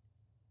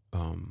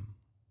um,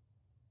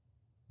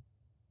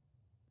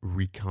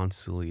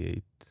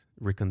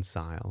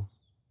 reconcile.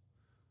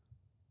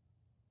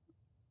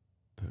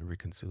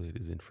 Reconciliate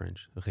is in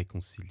French.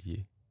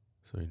 Réconcilier.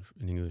 So in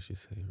English, you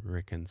say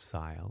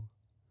reconcile.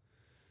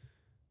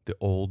 The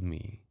old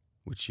me,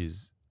 which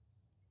is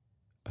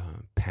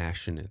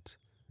passionate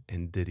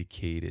and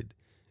dedicated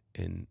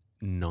and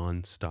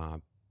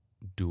nonstop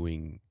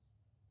doing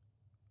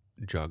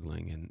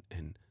juggling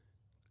and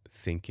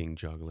thinking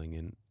juggling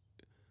and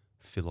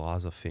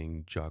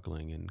philosophing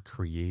juggling and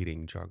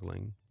creating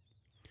juggling.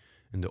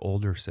 And the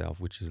older self,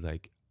 which is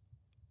like,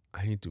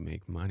 I need to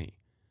make money.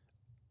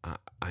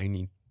 I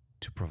need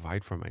to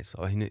provide for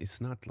myself. And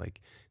it's not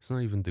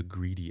even the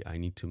greedy, I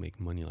need to make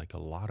money, like a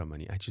lot of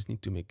money. I just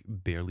need to make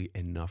barely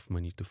enough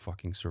money to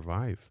fucking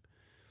survive.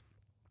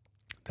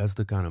 That's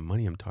the kind of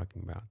money I'm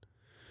talking about.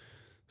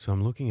 So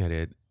I'm looking at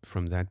it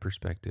from that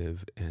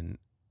perspective, and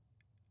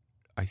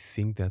I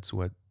think that's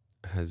what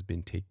has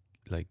been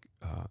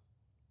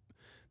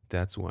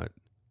that's what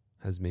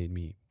has made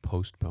me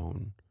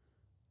postpone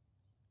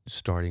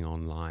starting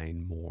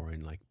online more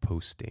and like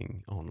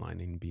posting online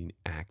and being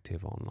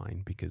active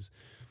online, because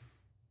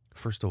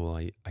first of all,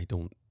 I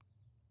don't,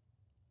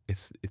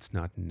 it's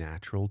not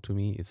natural to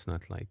me. It's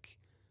not like,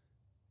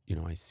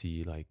 I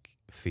see like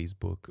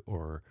Facebook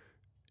or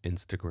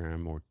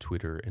Instagram or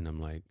Twitter, and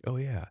I'm like, oh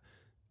yeah,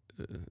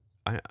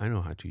 uh, I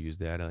know how to use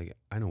that.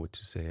 I know what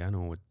to say. I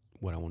know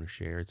what I want to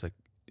share. It's like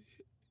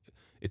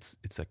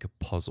it's like a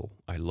puzzle.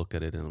 I look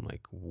at it and I'm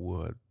like,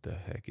 what the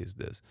heck is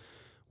this?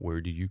 Where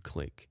do you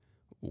click?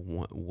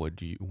 What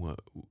do you what?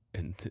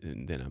 And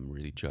then I'm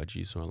really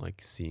judgy, so I'm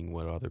like seeing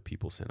what other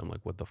people say. I'm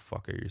like, what the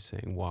fuck are you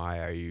saying? Why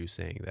are you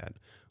saying that?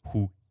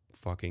 Who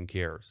fucking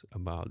cares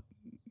about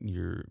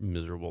your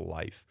miserable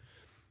life?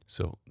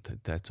 So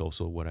that's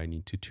also what I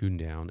need to tune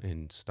down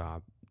and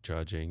stop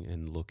judging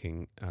and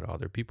looking at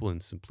other people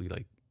and simply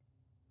like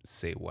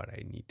say what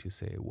I need to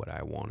say, what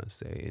I want to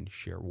say, and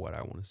share what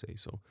I want to say.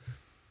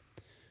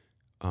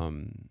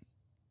 Um,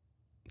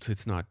 so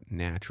it's not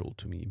natural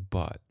to me,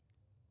 but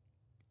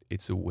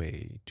it's a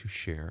way to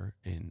share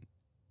and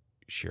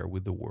share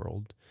with the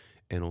world,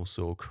 and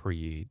also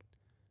create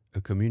a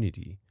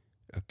community,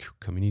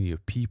 community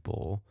of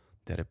people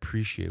that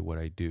appreciate what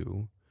I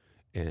do,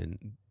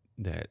 and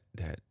that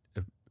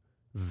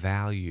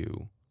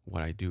value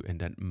what I do,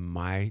 and that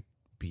might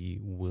be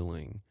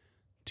willing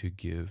to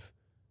give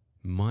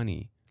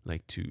money,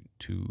 like to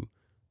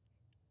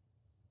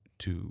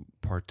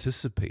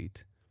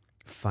participate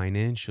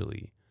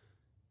financially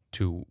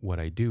to what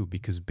I do,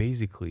 because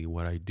basically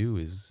what I do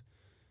is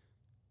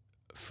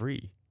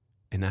free,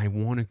 and I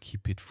want to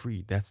keep it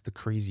free. That's the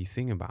crazy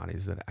thing about it,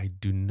 is that I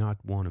do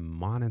not want to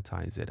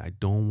monetize it. I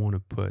don't want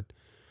to put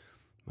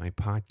my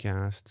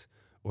podcast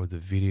or the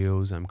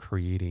videos I'm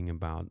creating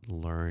about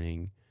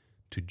learning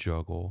to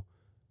juggle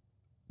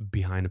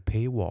behind a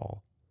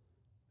paywall.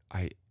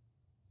 I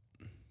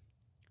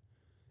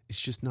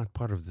It's just not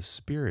part of the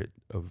spirit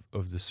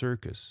of the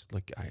circus.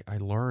 Like I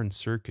learned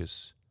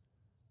circus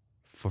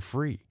for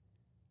free,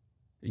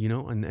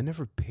 and I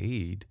never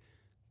paid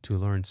to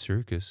learn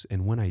circus.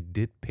 And when I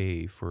did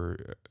pay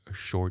for a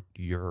short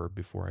year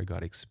before I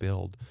got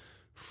expelled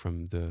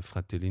from the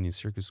Fratellini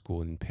Circus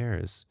School in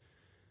Paris,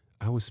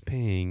 I was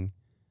paying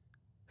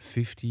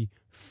 50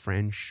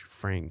 French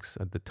francs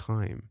at the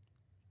time,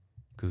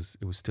 because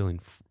it was still in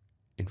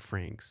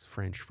francs,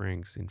 French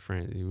francs in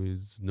France. It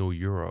was no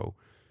euro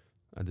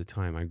at the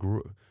time.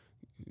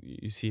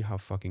 You see how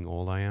fucking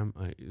old I am?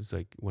 It's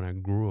like when I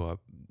grew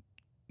up,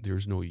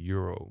 there's no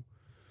euro.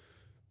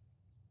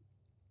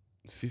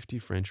 50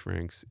 French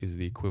francs is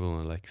the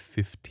equivalent of like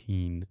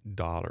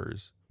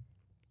 $15.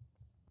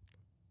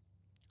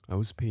 I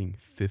was paying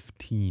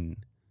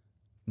 15,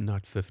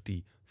 not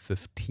 50,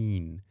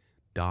 $15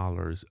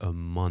 a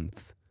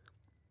month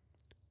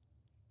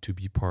to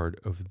be part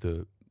of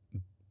the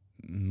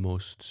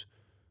most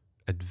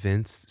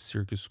advanced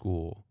circus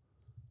school,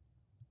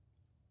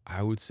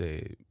 I would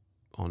say,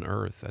 on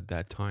earth at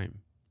that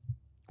time,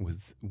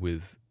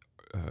 with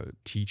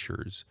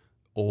teachers,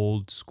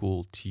 old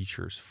school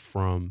teachers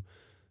from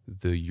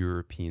the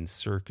European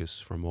circus,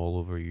 from all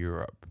over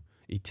Europe,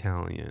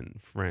 Italian,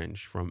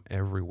 French, from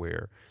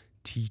everywhere,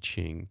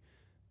 teaching,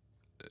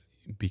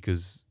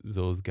 because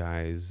those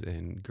guys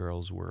and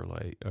girls were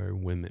like, or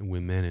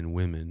women and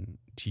women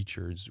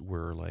teachers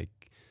were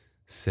like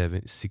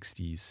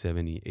 60,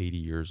 70, 80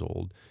 years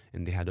old,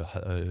 and they had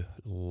a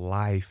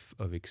life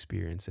of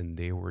experience, and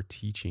they were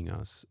teaching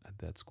us at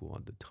that school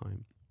at the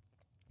time.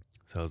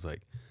 So I was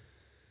like,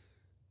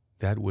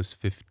 that was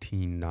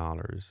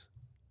 $15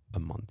 a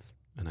month,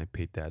 and I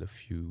paid that a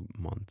few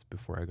months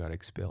before I got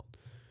expelled.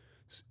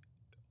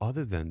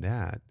 Other than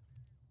that,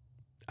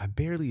 I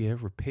barely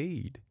ever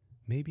paid.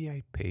 Maybe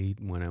I paid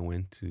when I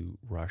went to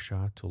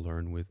Russia to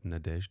learn with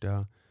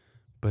Nadezhda,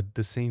 but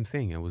the same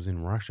thing. I was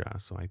in Russia,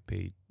 so I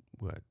paid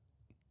what,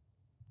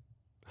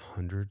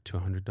 $100 to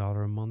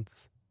 $200 a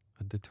month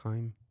at the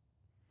time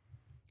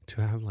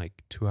to have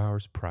like 2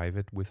 hours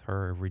private with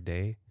her every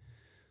day.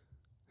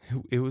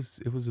 It was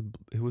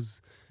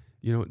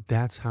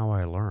that's how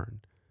I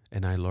learned,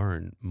 and I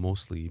learned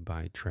mostly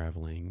by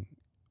traveling,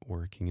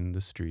 working in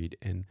the street,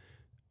 and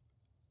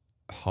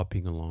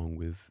hopping along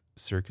with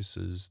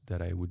circuses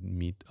that I would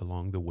meet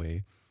along the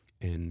way,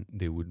 and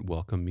they would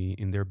welcome me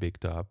in their big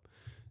top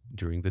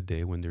during the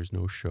day when there's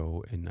no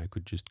show, and I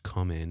could just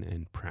come in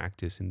and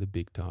practice in the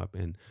big top,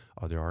 and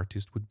other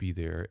artists would be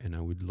there, and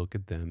I would look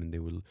at them and they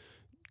would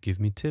give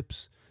me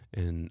tips,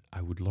 and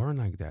I would learn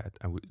like that.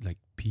 I would like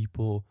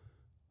people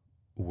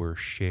were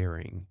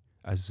sharing.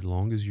 As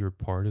long as you're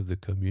part of the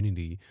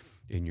community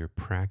and you're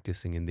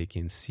practicing, and they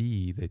can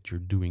see that you're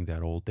doing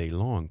that all day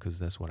long, because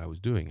that's what I was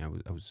doing. I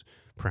was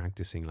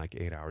practicing like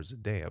 8 hours a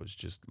day. I was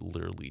just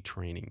literally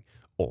training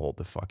all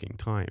the fucking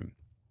time.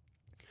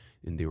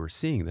 And they were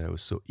seeing that I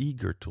was so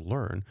eager to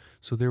learn,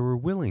 so they were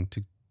willing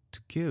to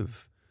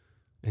give.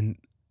 And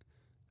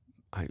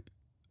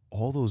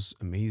all those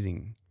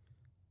amazing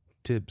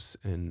tips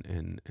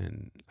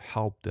and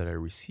help that I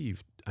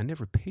received, I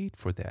never paid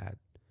for that.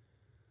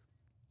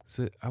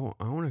 So I want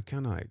to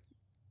kind of like,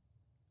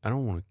 I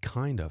don't want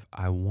to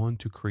I want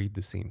to create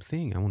the same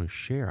thing. I want to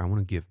share. I want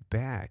to give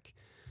back.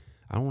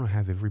 I don't want to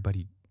have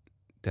everybody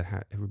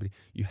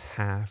you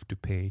have to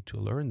pay to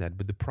learn that.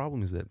 But the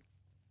problem is that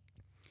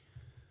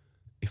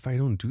if I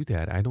don't do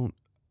that, I don't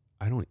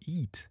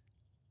eat,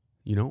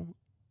 you know?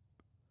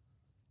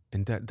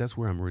 And that's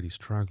where I'm really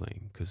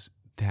struggling, because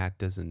that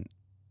doesn't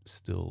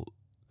still,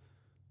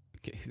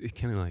 it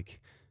kind of like,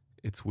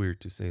 it's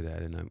weird to say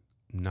that, and I'm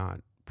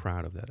not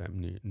proud of that.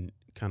 I'm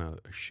kind of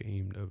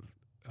ashamed of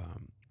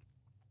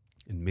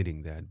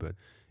admitting that, but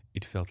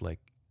it felt like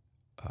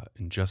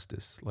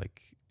injustice,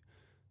 like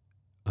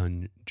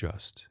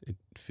unjust. It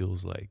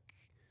feels like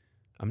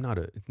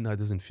it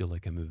doesn't feel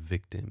like I'm a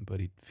victim,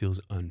 but it feels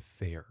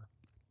unfair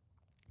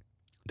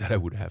that I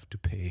would have to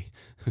pay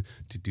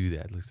to do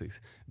that.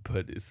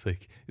 But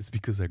it's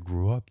because I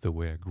grew up the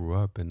way I grew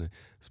up, and I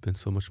spent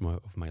so much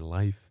of my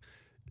life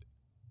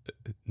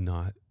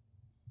not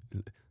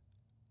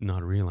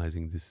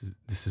realizing this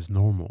is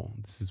normal.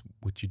 This is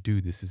what you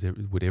do. This is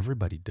what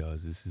everybody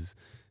does.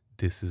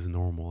 This is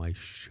normal. I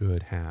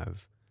should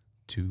have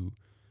to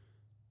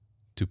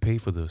pay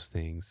for those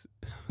things,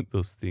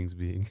 those things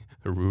being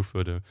a roof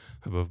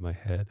above my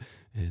head,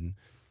 and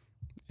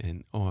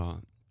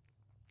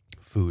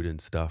food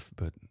and stuff,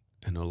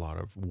 and a lot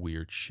of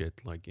weird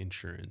shit like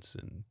insurance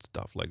and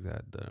stuff like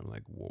that. That I'm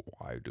like, well,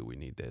 why do we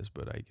need this?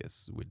 But I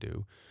guess we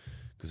do,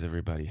 because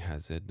everybody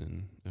has it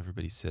and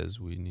everybody says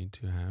we need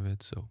to have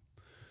it.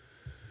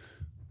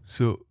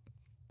 So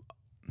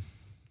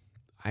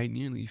I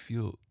nearly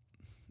feel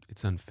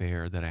it's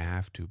unfair that I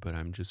have to, but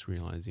I'm just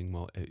realizing,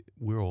 well,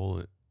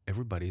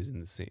 everybody's in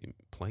the same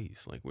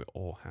place. Like, we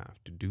all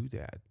have to do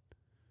that,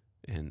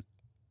 and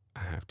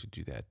I have to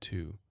do that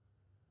too.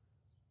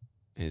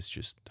 And it's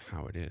just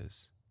how it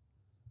is.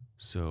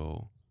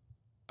 So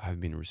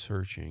I've been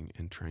researching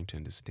and trying to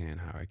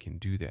understand how I can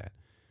do that.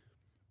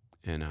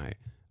 And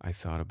I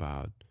thought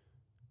about,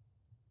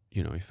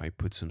 if I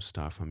put some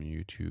stuff on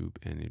YouTube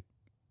and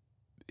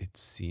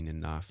it's seen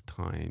enough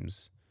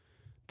times,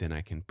 then I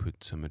can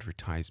put some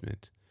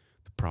advertisement.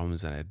 The problem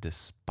is that I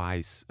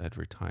despise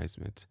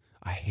advertisement.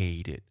 I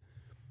hate it.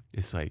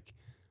 It's like,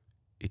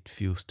 it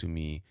feels to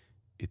me,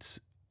 it's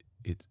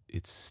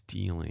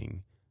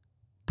stealing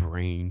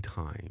brain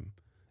time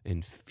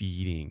and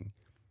feeding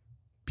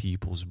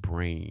people's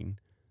brain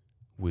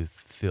with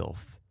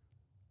filth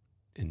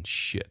and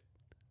shit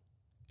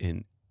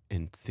and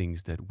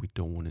things that we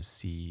don't want to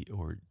see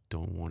or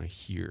don't want to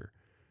hear.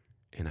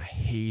 And I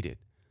hate it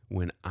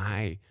when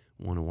I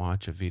want to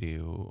watch a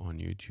video on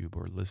YouTube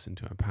or listen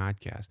to a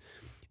podcast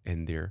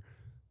and they're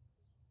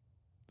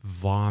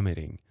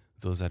vomiting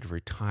those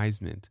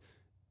advertisements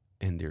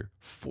and they're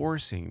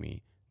forcing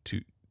me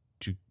to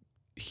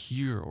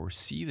hear or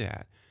see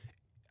that.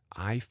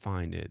 I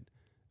find it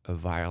a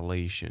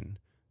violation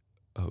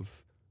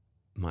of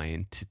my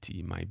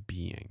entity, my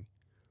being.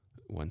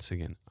 Once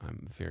again,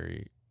 I'm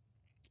very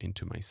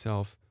into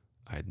myself.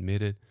 I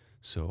admit it.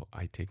 So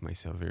I take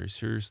myself very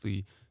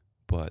seriously.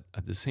 But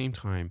at the same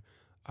time,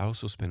 I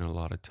also spend a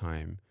lot of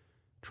time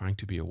trying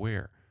to be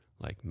aware,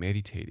 like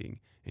meditating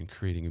and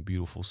creating a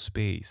beautiful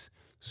space.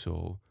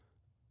 So,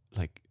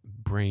 like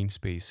brain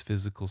space,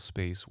 physical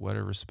space,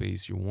 whatever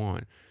space you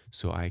want,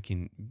 so I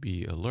can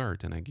be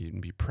alert and I can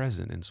be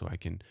present, and so I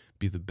can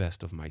be the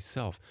best of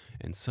myself.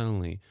 And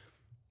suddenly,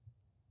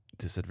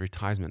 this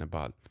advertisement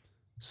about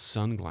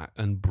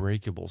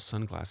unbreakable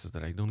sunglasses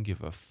that I don't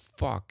give a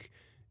fuck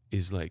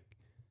is like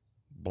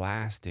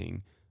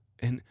blasting.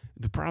 And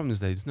the problem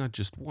is that it's not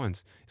just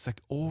once, it's like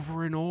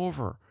over and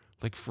over.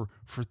 Like for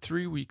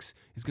 3 weeks,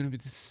 it's going to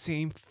be the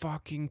same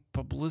fucking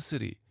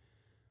publicity,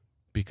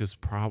 because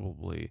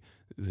probably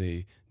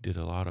they did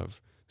a lot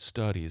of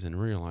studies and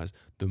realized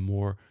the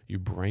more you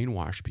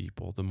brainwash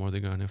people, the more they're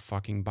going to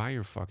fucking buy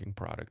your fucking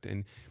product.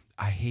 And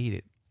I hate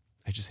it.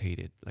 I just hate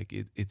it. Like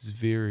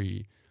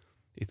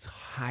it's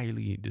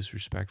highly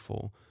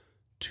disrespectful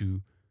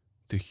to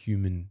the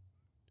human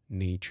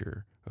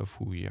nature of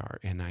who we are,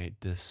 and I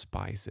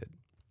despise it.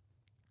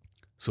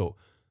 So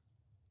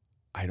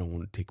I don't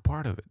want to take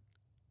part of it.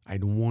 I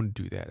don't want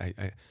to do that.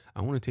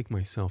 I want to take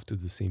myself to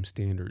the same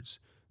standards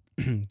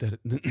that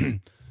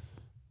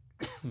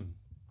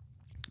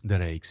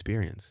that I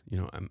experience.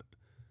 I'm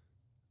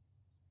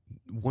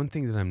one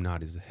thing that I'm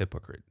not is a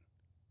hypocrite.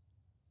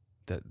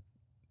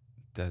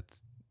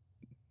 That's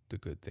the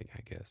good thing,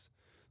 I guess.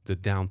 The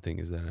down thing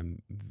is that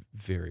I'm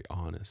very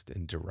honest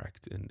and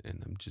direct, and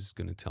I'm just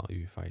going to tell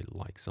you if I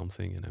like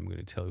something, and I'm going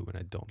to tell you when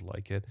I don't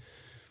like it.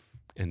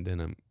 And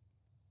then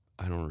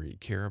I don't really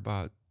care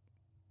about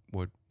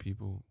what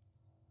people,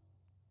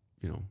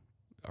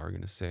 are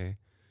going to say.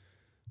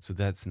 So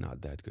that's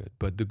not that good.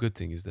 But the good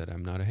thing is that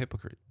I'm not a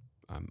hypocrite.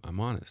 I'm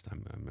honest.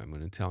 I'm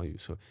going to tell you.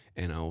 So,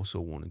 and I also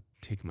want to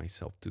take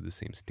myself to the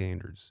same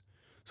standards.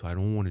 So I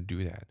don't want to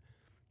do that.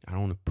 I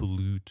don't want to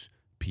pollute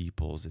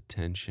people's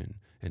attention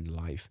and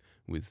life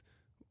with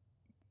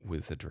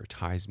with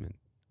advertisement.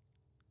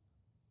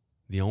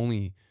 The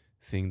only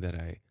thing that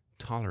I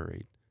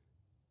tolerate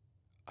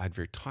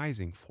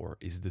advertising for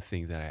is the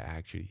thing that I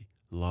actually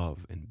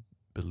love and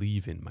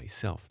believe in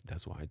myself.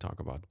 That's why I talk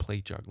about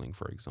plate juggling,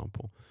 for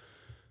example,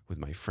 with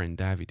my friend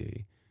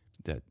Davide,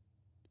 that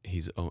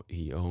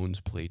he owns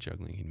plate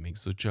juggling. He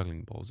makes those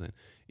juggling balls, and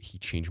he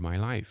changed my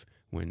life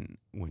when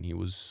he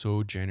was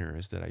so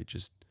generous that I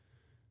just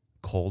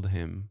called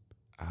him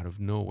out of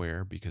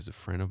nowhere because a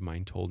friend of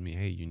mine told me,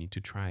 "Hey, you need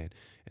to try it."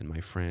 And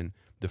the friend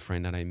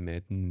that I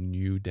met,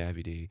 knew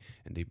Davide,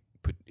 and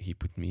he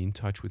put me in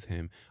touch with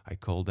him. I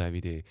called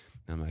Davide,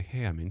 and I'm like,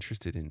 "Hey, I'm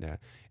interested in that."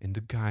 And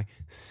the guy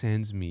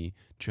sends me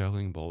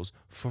juggling balls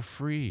for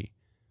free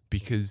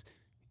because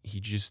he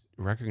just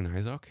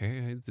recognized,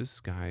 okay, this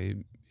guy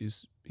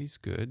he's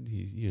good.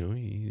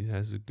 He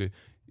has a good.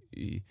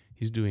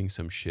 He's doing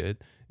some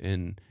shit,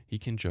 and he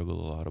can juggle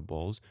a lot of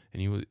balls.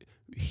 And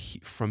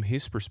from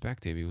his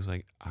perspective, he was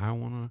like, I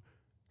want to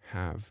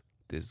have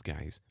this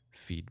guy's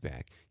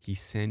feedback. He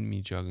sent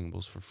me juggling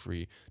balls for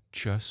free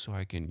just so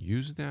I can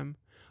use them.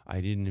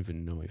 I didn't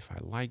even know if I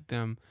liked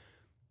them,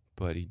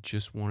 but he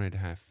just wanted to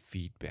have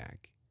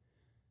feedback.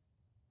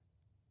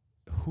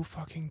 Who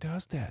fucking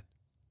does that?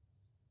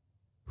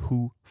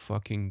 Who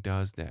fucking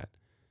does that?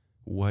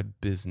 What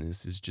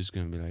business is just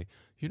going to be like,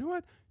 you know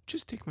what?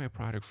 Just take my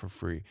product for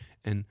free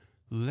and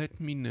let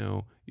me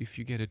know if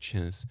you get a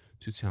chance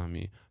to tell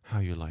me how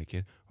you like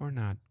it or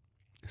not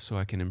so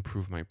I can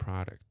improve my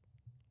product.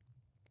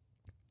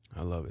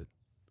 I love it.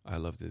 I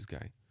love this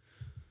guy.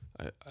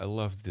 I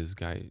love this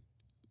guy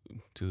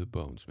to the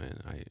bones, man.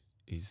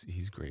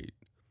 He's great.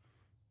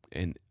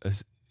 And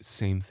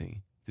same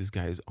thing. This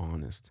guy is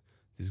honest.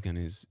 This guy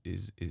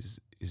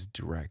is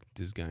direct.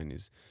 This guy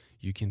is,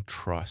 you can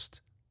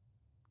trust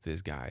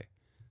this guy.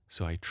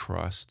 So I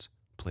trust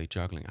Plate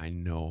Juggling. I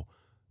know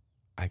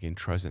I can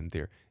trust them.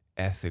 They're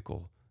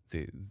ethical.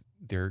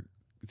 They're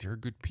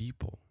good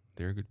people.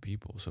 They're good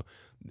people. So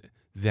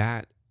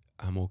that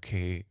I'm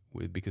okay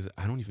with, because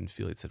I don't even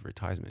feel it's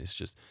advertisement. It's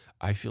just,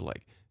 I feel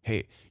like,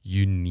 hey,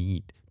 you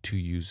need to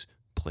use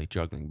Plate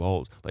Juggling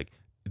balls. Like,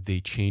 they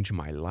change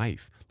my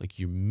life. Like,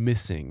 you're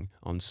missing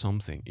on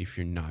something if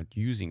you're not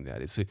using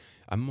that.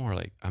 I'm more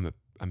like I'm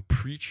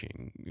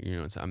preaching.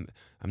 I'm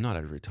not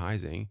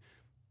advertising.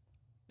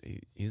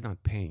 He's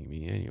not paying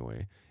me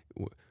anyway.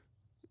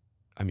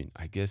 I mean,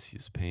 I guess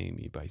he's paying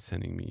me by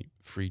sending me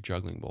free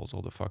juggling balls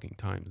all the fucking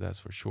time. That's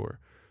for sure.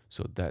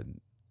 So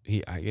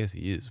I guess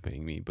he is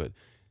paying me, but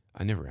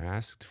I never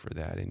asked for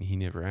that, and he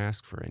never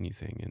asked for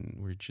anything, and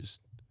we're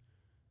just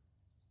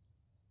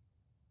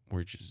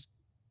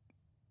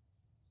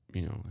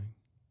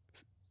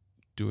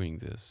doing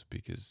this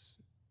because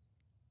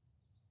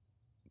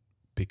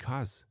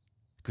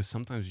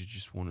sometimes you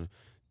just want to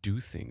do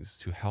things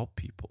to help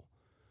people.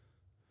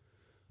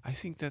 I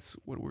think that's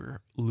what we're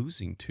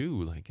losing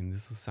too, like in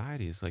this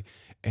society. It's like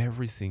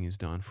everything is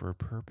done for a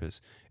purpose.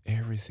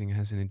 Everything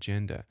has an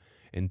agenda.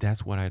 And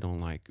that's what I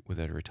don't like with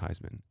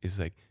advertisement. It's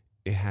like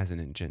it has an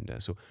agenda.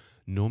 So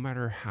no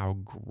matter how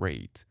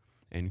great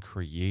and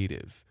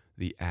creative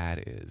the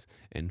ad is,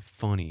 and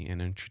funny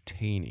and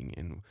entertaining,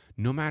 and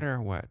no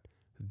matter what,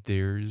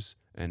 there's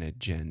an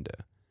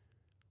agenda.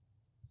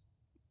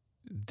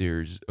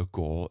 There's a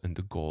goal, and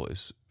the goal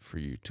is for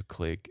you to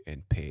click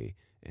and pay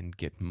and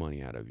get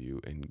money out of you,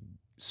 and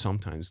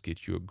sometimes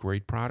get you a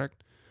great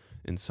product,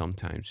 and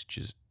sometimes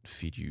just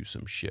feed you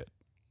some shit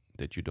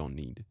that you don't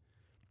need.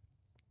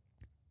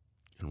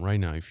 And right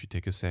now, if you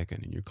take a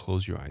second and you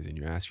close your eyes and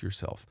you ask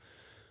yourself,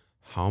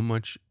 how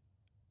much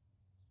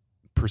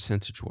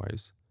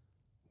percentage-wise,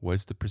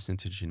 what's the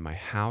percentage in my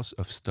house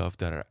of stuff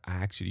that are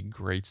actually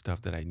great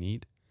stuff that I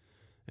need,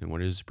 and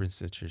what is the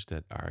percentage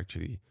that are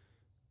actually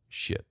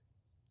shit,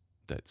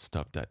 that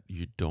stuff that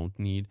you don't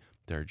need,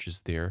 that are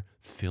just there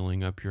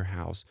filling up your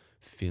house,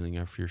 filling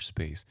up your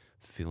space,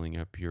 filling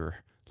up your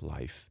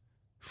life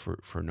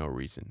for no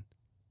reason,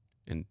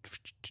 and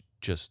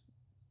just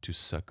to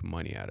suck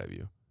money out of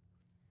you.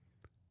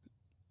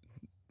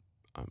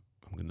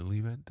 I'm going to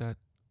leave it at that.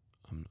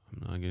 I'm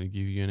not going to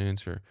give you an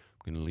answer.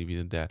 I'm going to leave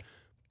you at that.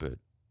 But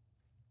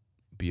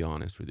be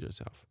honest with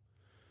yourself.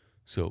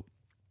 So,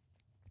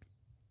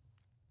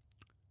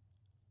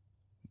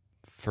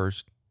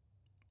 first,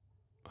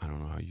 I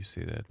don't know how you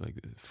say that. Like,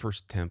 the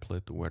first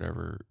template or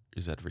whatever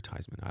is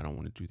advertisement. I don't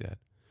want to do that.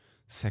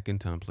 Second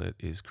template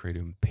is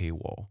creating a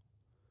paywall.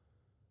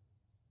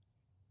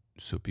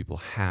 So people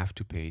have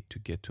to pay to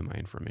get to my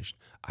information.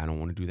 I don't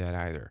want to do that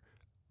either.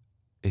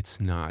 It's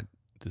not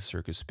the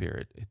circus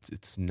spirit.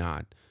 It's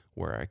not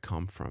where I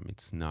come from.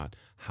 It's not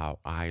how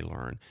I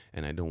learn.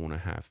 And I don't want to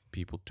have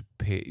people to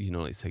pay.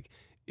 It's like,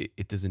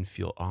 it doesn't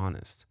feel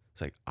honest.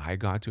 It's like, I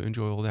got to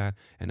enjoy all that,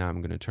 and now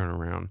I'm going to turn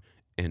around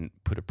and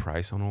put a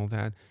price on all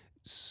that.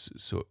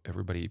 So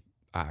everybody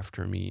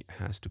after me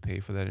has to pay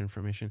for that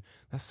information.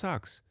 That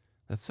sucks.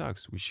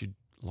 We should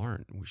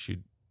learn. We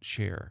should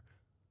share.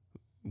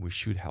 We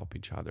should help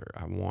each other.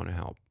 I want to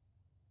help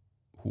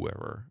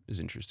whoever is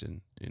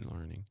interested in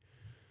learning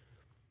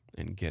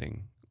and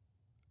getting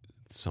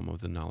some of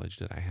the knowledge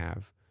that I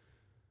have.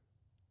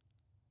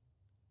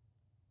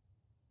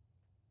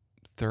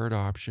 Third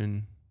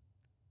option,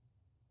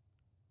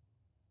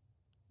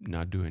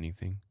 not do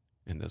anything.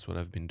 And that's what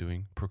I've been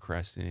doing,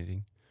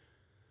 procrastinating.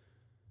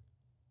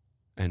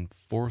 And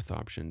fourth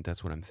option,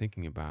 that's what I'm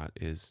thinking about,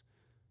 is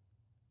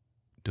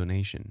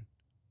donation.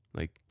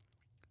 Like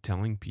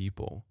telling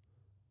people,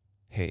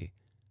 hey,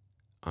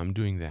 I'm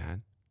doing that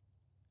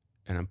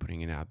and I'm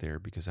putting it out there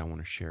because I want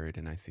to share it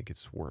and I think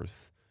it's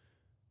worth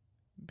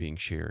being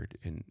shared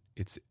and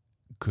it's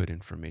good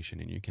information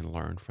and you can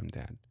learn from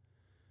that.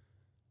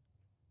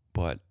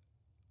 But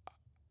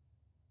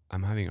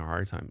I'm having a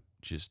hard time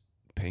just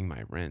paying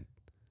my rent.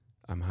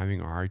 I'm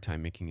having a hard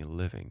time making a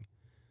living.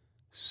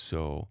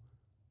 So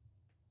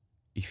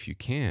if you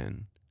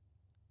can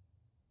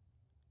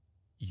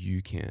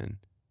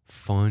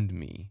fund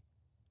me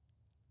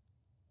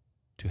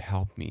to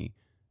help me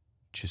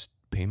just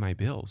pay my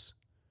bills.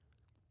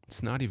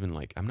 It's not even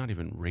like I'm not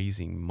even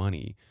raising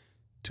money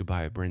to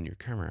buy a brand new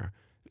camera.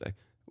 Like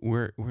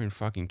we're in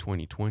fucking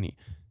 2020.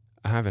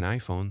 I have an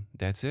iPhone,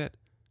 that's it.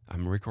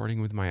 I'm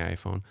recording with my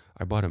iPhone.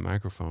 I bought a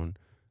microphone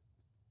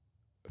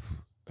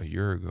a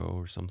year ago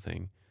or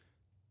something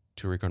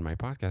to record my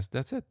podcast.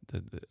 That's it.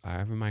 I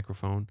have a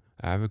microphone,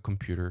 I have a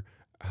computer,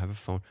 I have a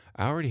phone.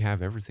 I already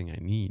have everything I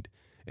need.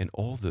 And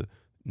all the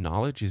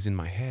knowledge is in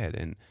my head.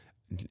 And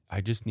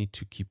I just need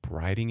to keep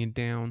writing it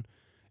down.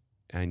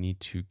 I need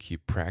to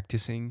keep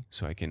practicing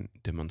so I can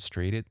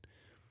demonstrate it.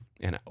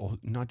 And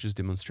not just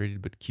demonstrate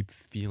it, but keep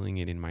feeling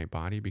it in my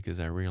body, because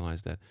I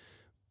realize that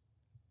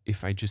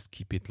if I just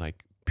keep it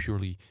like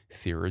purely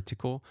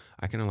theoretical,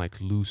 I kind of like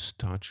lose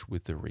touch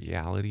with the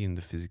reality and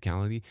the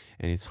physicality,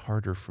 and it's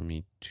harder for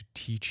me to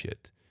teach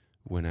it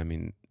when I'm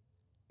in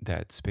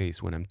that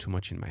space, when I'm too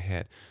much in my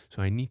head.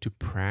 So I need to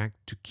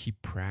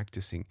keep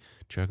practicing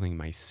juggling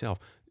myself.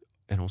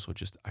 And also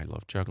just, I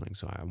love juggling,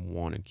 so I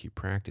want to keep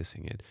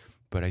practicing it.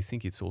 But I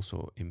think it's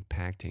also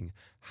impacting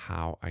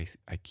how I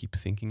keep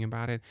thinking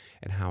about it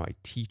and how I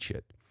teach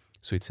it.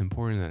 So it's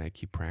important that I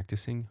keep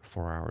practicing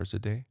 4 hours a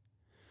day.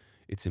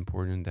 It's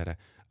important that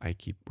I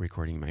keep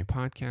recording my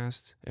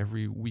podcasts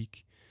every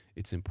week.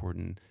 It's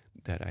important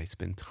that I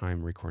spend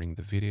time recording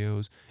the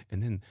videos.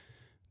 And then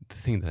the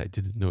thing that I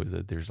didn't know is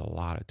that there's a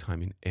lot of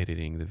time in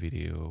editing the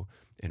video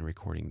and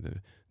recording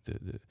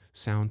the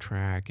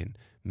soundtrack and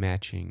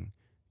matching,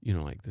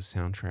 like the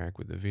soundtrack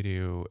with the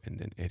video, and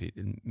then edit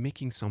and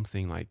making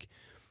something like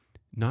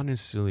not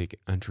necessarily like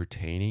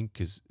entertaining,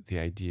 because the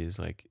idea is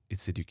like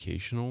it's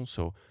educational.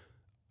 So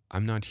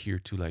I'm not here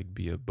to like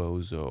be a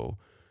bozo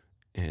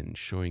and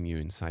showing you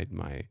inside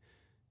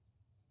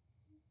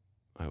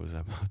I was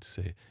about to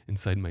say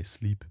inside my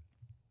sleep.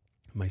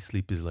 My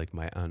sleep is like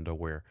my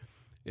underwear.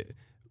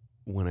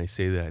 When I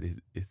say that,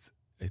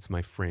 it's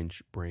my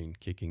French brain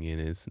kicking in.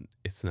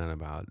 It's not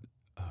about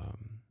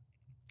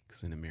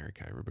because in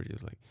America everybody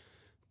is like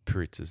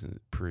Puritanism,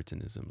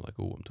 like,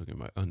 oh, I'm talking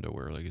about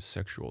underwear, like it's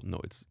sexual. No,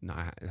 it's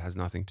not. It has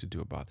nothing to do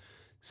about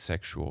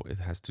sexual. It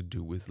has to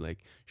do with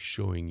like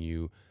showing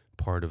you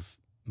part of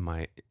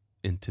my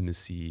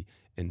intimacy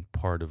and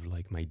part of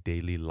like my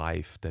daily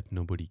life that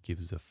nobody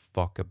gives a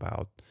fuck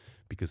about,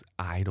 because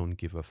I don't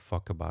give a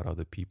fuck about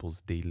other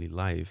people's daily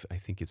life. I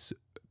think it's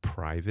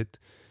private,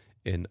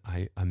 and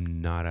I'm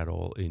not at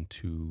all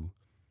into,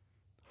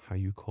 how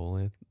you call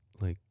it,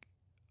 like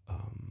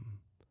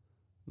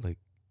like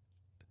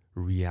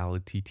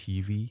reality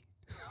TV,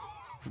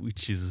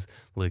 which is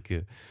like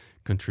a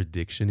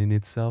contradiction in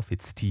itself.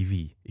 It's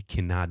TV. It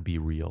cannot be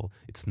real.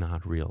 It's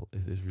not real.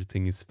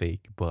 Everything is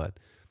fake, but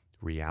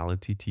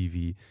reality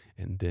TV.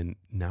 And then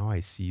now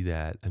I see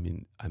that. I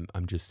mean,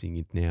 I'm just seeing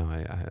it now.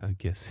 I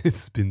guess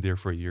it's been there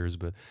for years,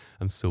 but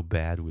I'm so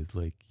bad with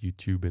like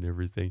YouTube and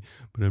everything.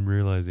 But I'm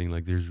realizing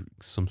like there's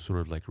some sort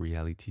of like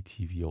reality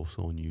TV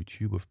also on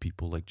YouTube of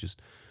people like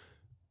just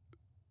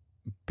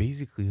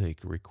basically like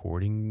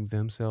recording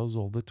themselves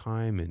all the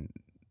time and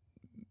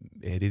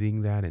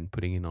editing that and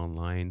putting it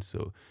online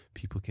so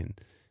people can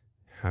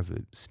have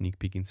a sneak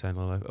peek inside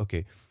their life.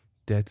 Okay,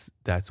 that's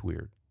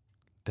weird.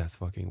 That's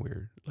fucking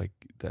weird. Like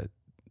that,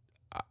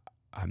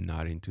 I'm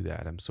not into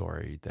that. I'm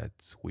sorry.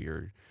 That's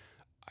weird.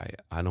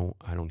 I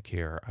don't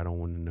care. I don't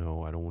want to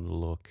know. I don't want to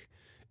look,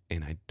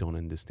 and I don't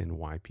understand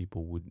why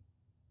people would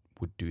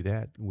do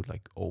that. Would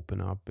like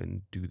open up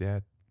and do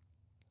that.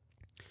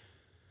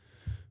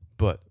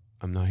 But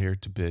I'm not here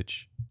to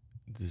bitch.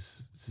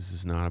 This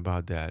is not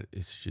about that.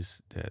 It's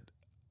just that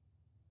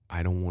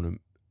I don't want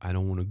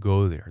to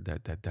go there.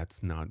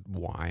 That's not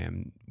why I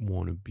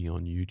want to be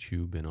on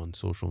YouTube and on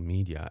social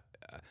media.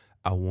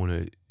 I want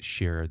to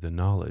share the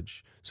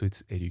knowledge, so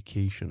it's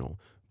educational.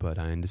 But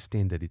I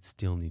understand that it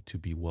still needs to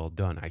be well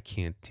done. I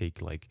can't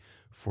take like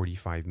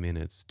 45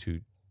 minutes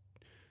to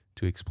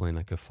explain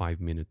like a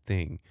 5-minute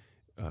thing,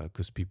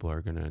 because people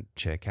are gonna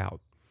check out.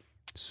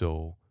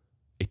 So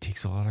it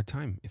takes a lot of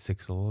time. It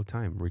takes a lot of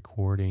time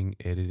recording,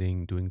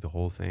 editing, doing the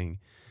whole thing,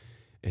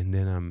 and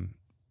then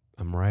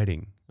I'm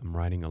writing. I'm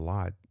writing a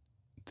lot.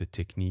 The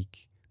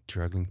technique,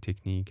 juggling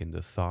technique, and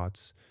the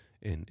thoughts,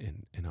 and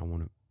I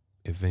want to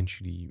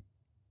eventually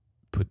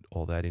put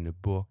all that in a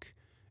book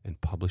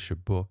and publish a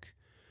book.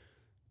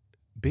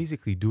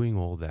 Basically, doing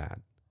all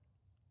that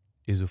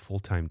is a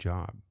full-time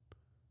job.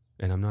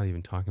 And I'm not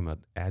even talking about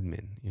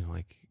admin,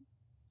 like,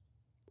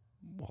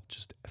 well,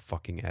 just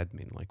fucking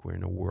admin. Like, we're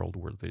in a world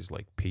where there's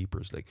like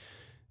papers, like,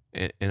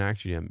 and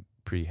actually I'm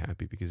pretty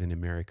happy because in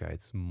America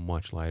it's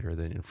much lighter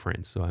than in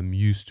France. So I'm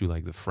used to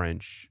like the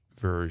French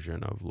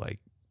version of like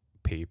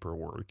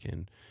paperwork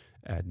and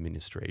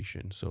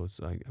administration. So it's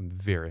like I'm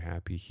very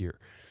happy here.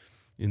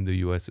 In the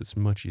US it's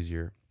much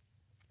easier,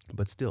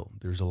 but still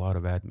there's a lot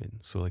of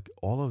admin. So like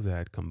all of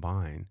that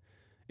combined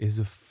is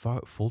a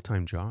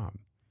full-time job.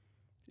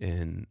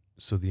 And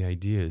so the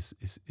idea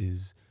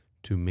is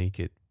to make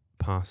it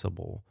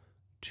possible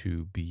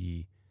to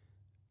be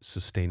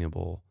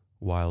sustainable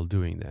while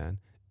doing that.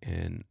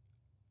 And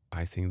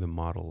I think the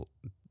model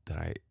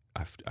that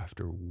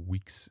after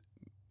weeks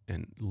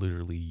and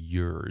literally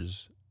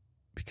years,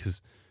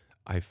 because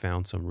I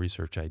found some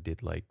research I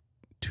did like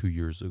 2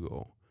 years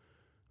ago.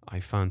 I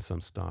found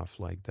some stuff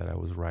like that I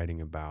was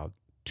writing about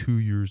 2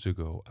 years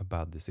ago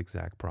about this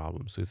exact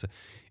problem. So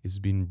it's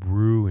been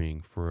brewing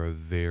for a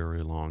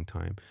very long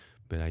time,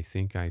 but I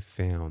think I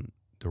found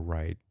the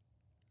right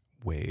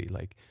way,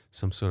 like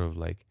some sort of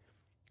like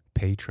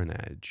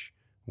patronage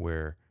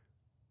where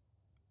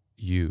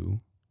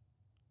you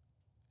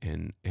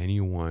and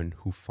anyone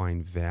who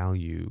find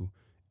value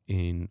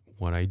in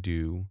what I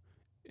do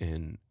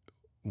and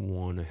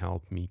want to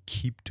help me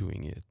keep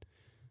doing it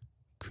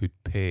could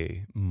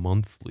pay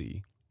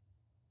monthly.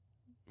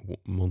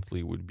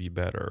 Monthly would be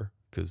better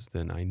because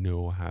then I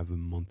know I have a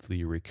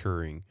monthly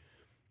recurring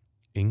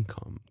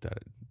income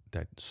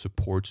that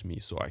supports me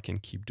so I can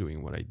keep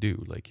doing what I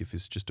do. Like if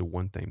it's just a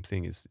one-time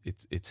thing,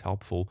 it's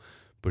helpful,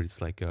 but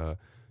it's like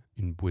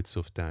in bouée de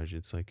sauvetage,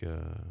 it's like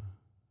a,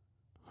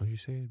 how do you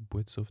say it?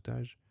 Bouée de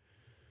sauvetage?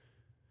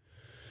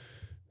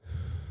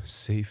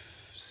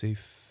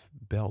 Safe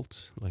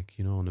belt, like,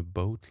 on a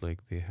boat,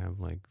 like they have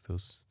like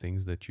those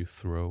things that you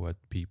throw at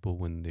people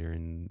when they're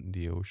in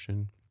the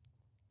ocean.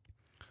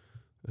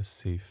 A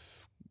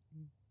safe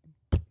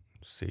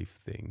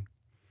thing.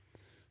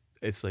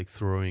 It's like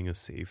throwing a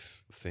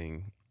safe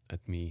thing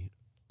at me,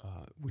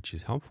 which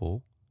is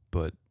helpful,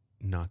 but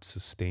not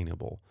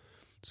sustainable.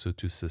 So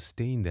to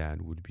sustain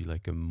that would be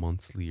like a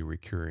monthly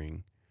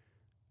recurring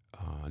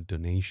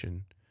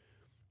donation.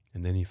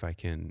 And then if I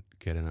can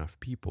get enough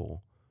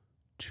people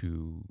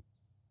to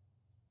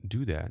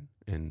do that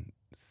and,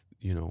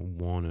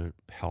 want to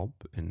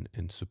help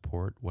and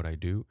support what I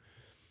do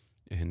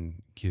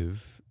and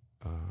give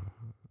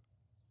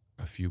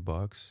a few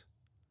bucks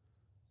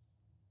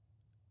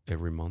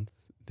every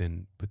month,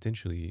 then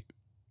potentially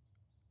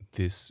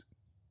this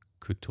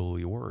could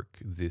totally work.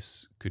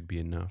 This could be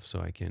enough so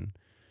I can,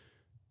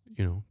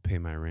 pay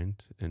my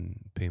rent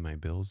and pay my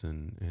bills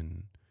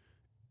and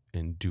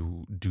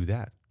do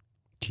that.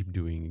 Keep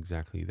doing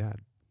exactly that.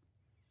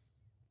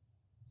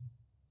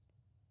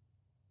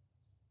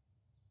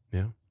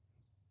 Yeah.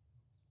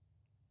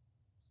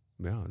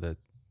 Yeah,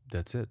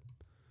 that's it.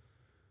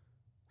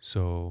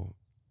 So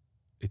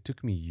it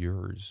took me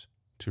years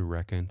to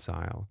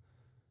reconcile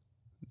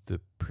the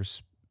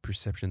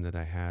perception that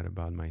I had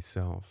about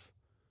myself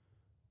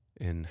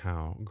and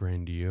how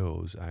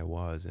grandiose I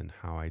was and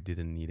how I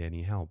didn't need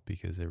any help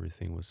because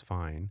everything was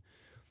fine,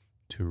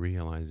 to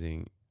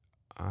realizing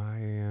I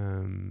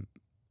am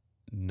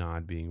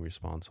not being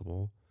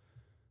responsible.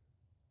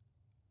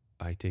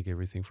 I take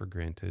everything for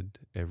granted,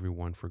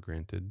 everyone for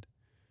granted.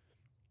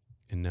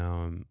 And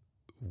now I'm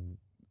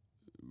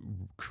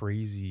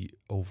crazy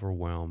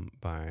overwhelmed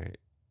by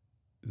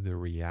the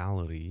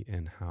reality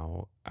and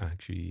how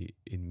actually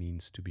it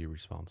means to be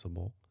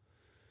responsible.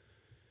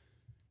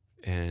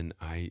 And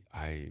I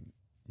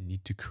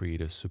need to create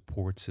a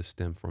support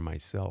system for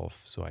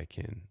myself so I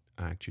can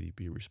actually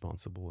be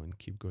responsible and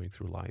keep going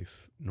through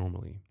life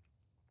normally.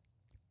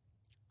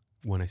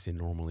 When I say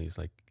normally, it's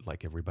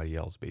like everybody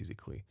else,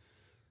 basically.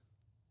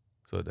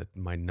 So that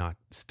might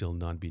still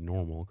not be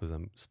normal because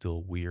I'm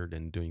still weird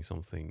and doing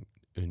something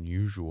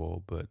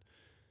unusual, but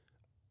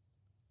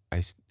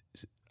I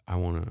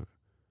want to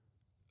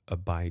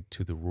abide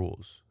to the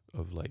rules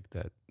of like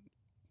that.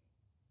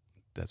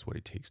 That's what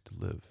it takes to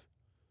live.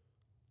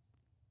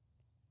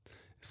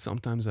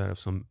 Sometimes I have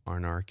some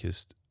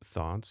anarchist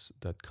thoughts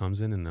that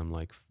comes in and I'm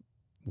like,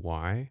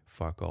 why?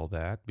 Fuck all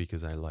that,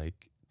 because I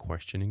like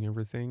questioning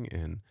everything.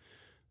 And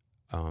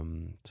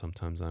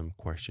sometimes I'm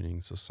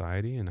questioning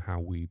society and how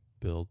we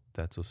built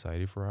that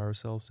society for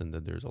ourselves, and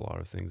that there's a lot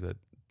of things that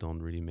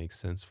don't really make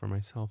sense for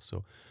myself.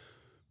 So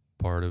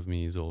part of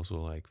me is also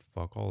like,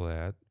 fuck all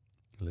that.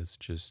 Let's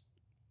just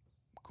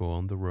go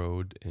on the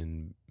road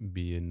and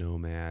be a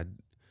nomad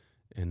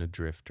and a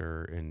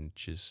drifter and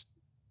just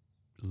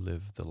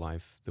live the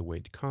life the way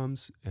it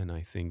comes. And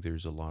I think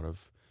there's a lot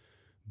of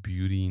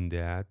beauty in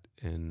that,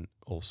 and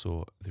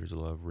also there's a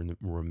lot of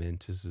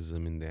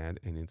romanticism in that,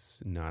 and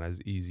it's not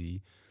as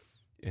easy,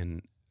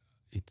 and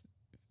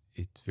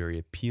it's very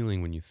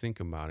appealing when you think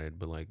about it,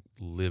 but like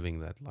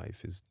living that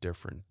life is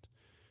different.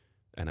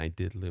 And I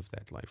did live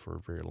that life for a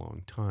very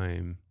long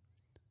time,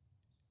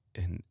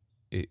 and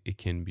it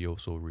can be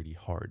also really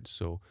hard.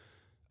 So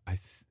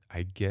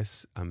I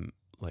guess I'm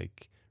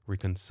like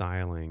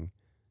reconciling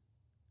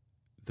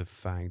the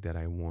fact that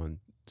I want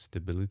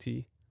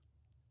stability,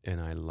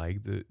 and I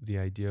like the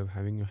idea of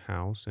having a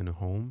house and a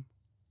home,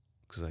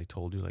 because I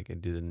told you, like, I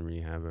didn't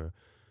really have a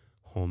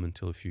home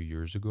until a few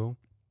years ago,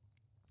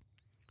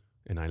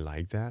 and I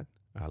like that.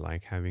 I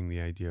like having the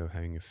idea of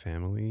having a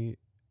family,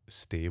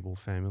 stable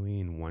family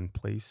in one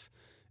place,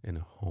 and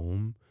a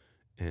home,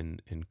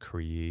 and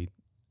create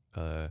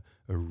a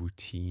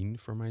routine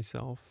for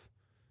myself.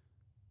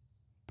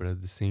 But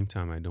at the same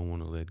time, I don't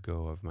want to let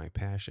go of my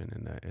passion,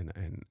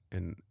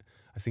 and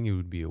I think it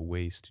would be a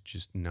waste to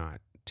just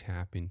not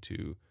tap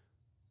into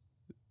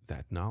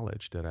that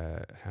knowledge that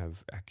I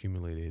have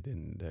accumulated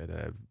and that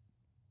I've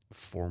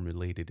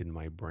formulated in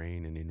my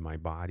brain and in my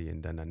body,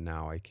 and then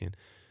now I can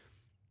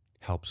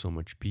help so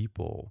much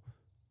people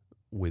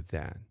with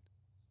that.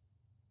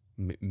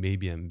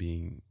 Maybe I'm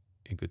being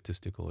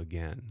egotistical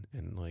again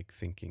and like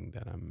thinking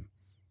that I'm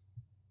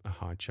a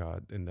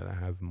hotshot and that I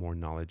have more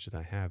knowledge than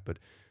I have, but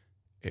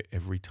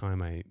every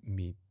time I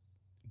meet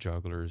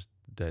jugglers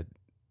that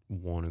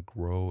want to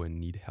grow and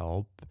need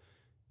help,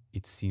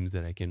 it seems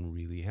that I can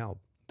really help,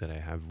 that I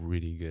have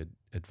really good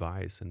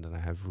advice, and that I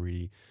have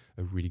a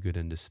really good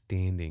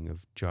understanding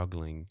of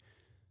juggling,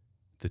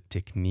 the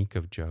technique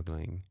of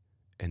juggling,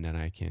 and that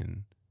I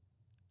can,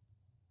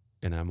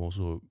 and I'm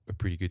also a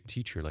pretty good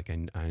teacher. Like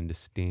I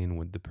understand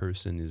what the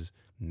person is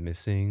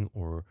missing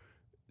or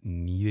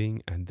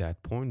needing at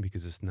that point,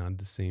 because it's not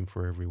the same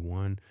for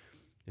everyone,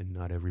 and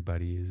not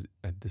everybody is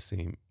at the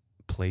same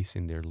place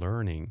in their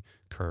learning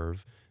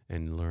curve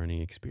and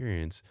learning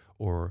experience,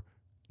 or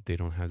they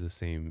don't have the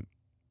same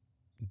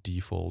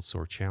defaults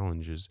or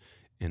challenges.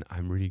 And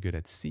I'm really good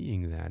at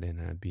seeing that and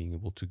at being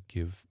able to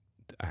give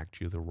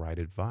actually the right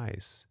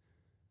advice.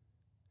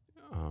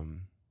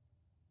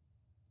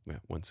 Yeah,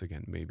 once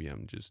again, maybe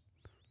I'm just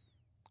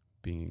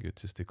being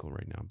egotistical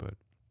right now, but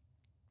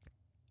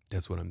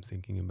that's what I'm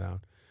thinking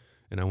about.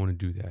 And I want to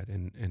do that.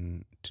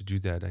 And to do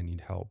that, I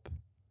need help.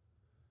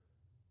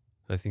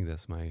 I think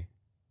that's my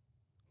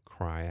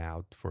cry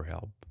out for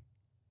help.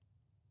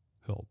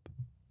 Help.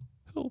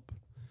 Help.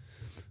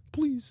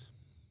 Please.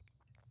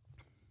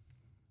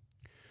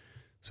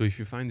 So if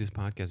you find this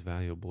podcast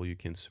valuable, you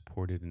can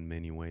support it in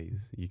many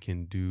ways. You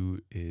can do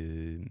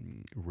you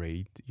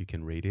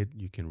can rate it,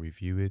 you can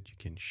review it, you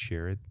can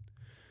share it.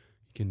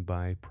 You can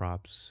buy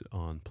props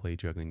on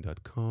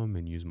playjuggling.com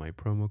and use my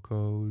promo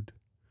code.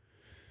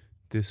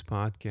 This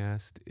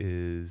podcast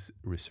is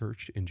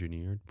researched,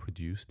 engineered,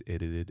 produced,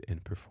 edited,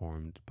 and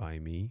performed by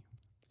me,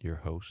 your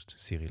host,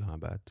 Cyril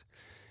Rabat.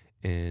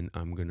 And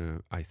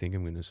I think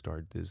I'm gonna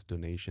start this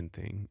donation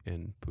thing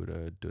and put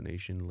a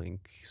donation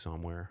link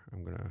somewhere.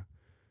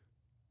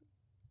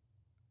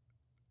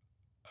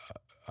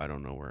 I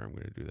don't know where I'm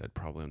going to do that.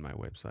 Probably on my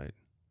website.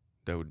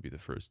 That would be the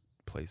first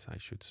place I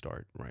should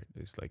start, right?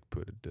 It's like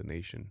put a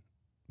donation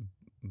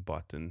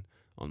button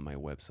on my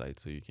website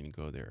so you can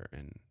go there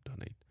and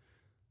donate.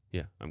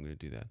 Yeah, I'm going to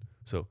do that.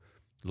 So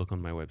look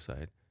on my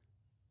website,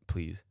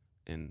 please,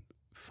 and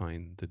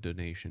find the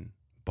donation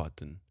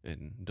button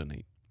and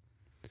donate.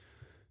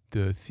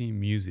 The theme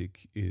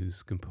music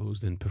is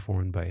composed and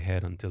performed by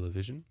Head on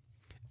Television.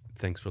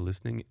 Thanks for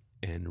listening.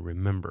 And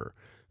remember,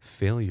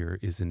 failure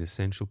is an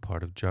essential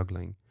part of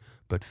juggling,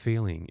 but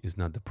failing is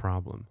not the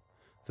problem.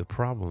 The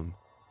problem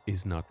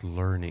is not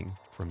learning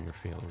from your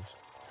failures.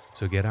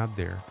 So get out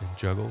there and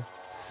juggle,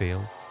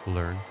 fail,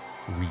 learn,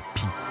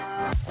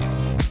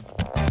 repeat.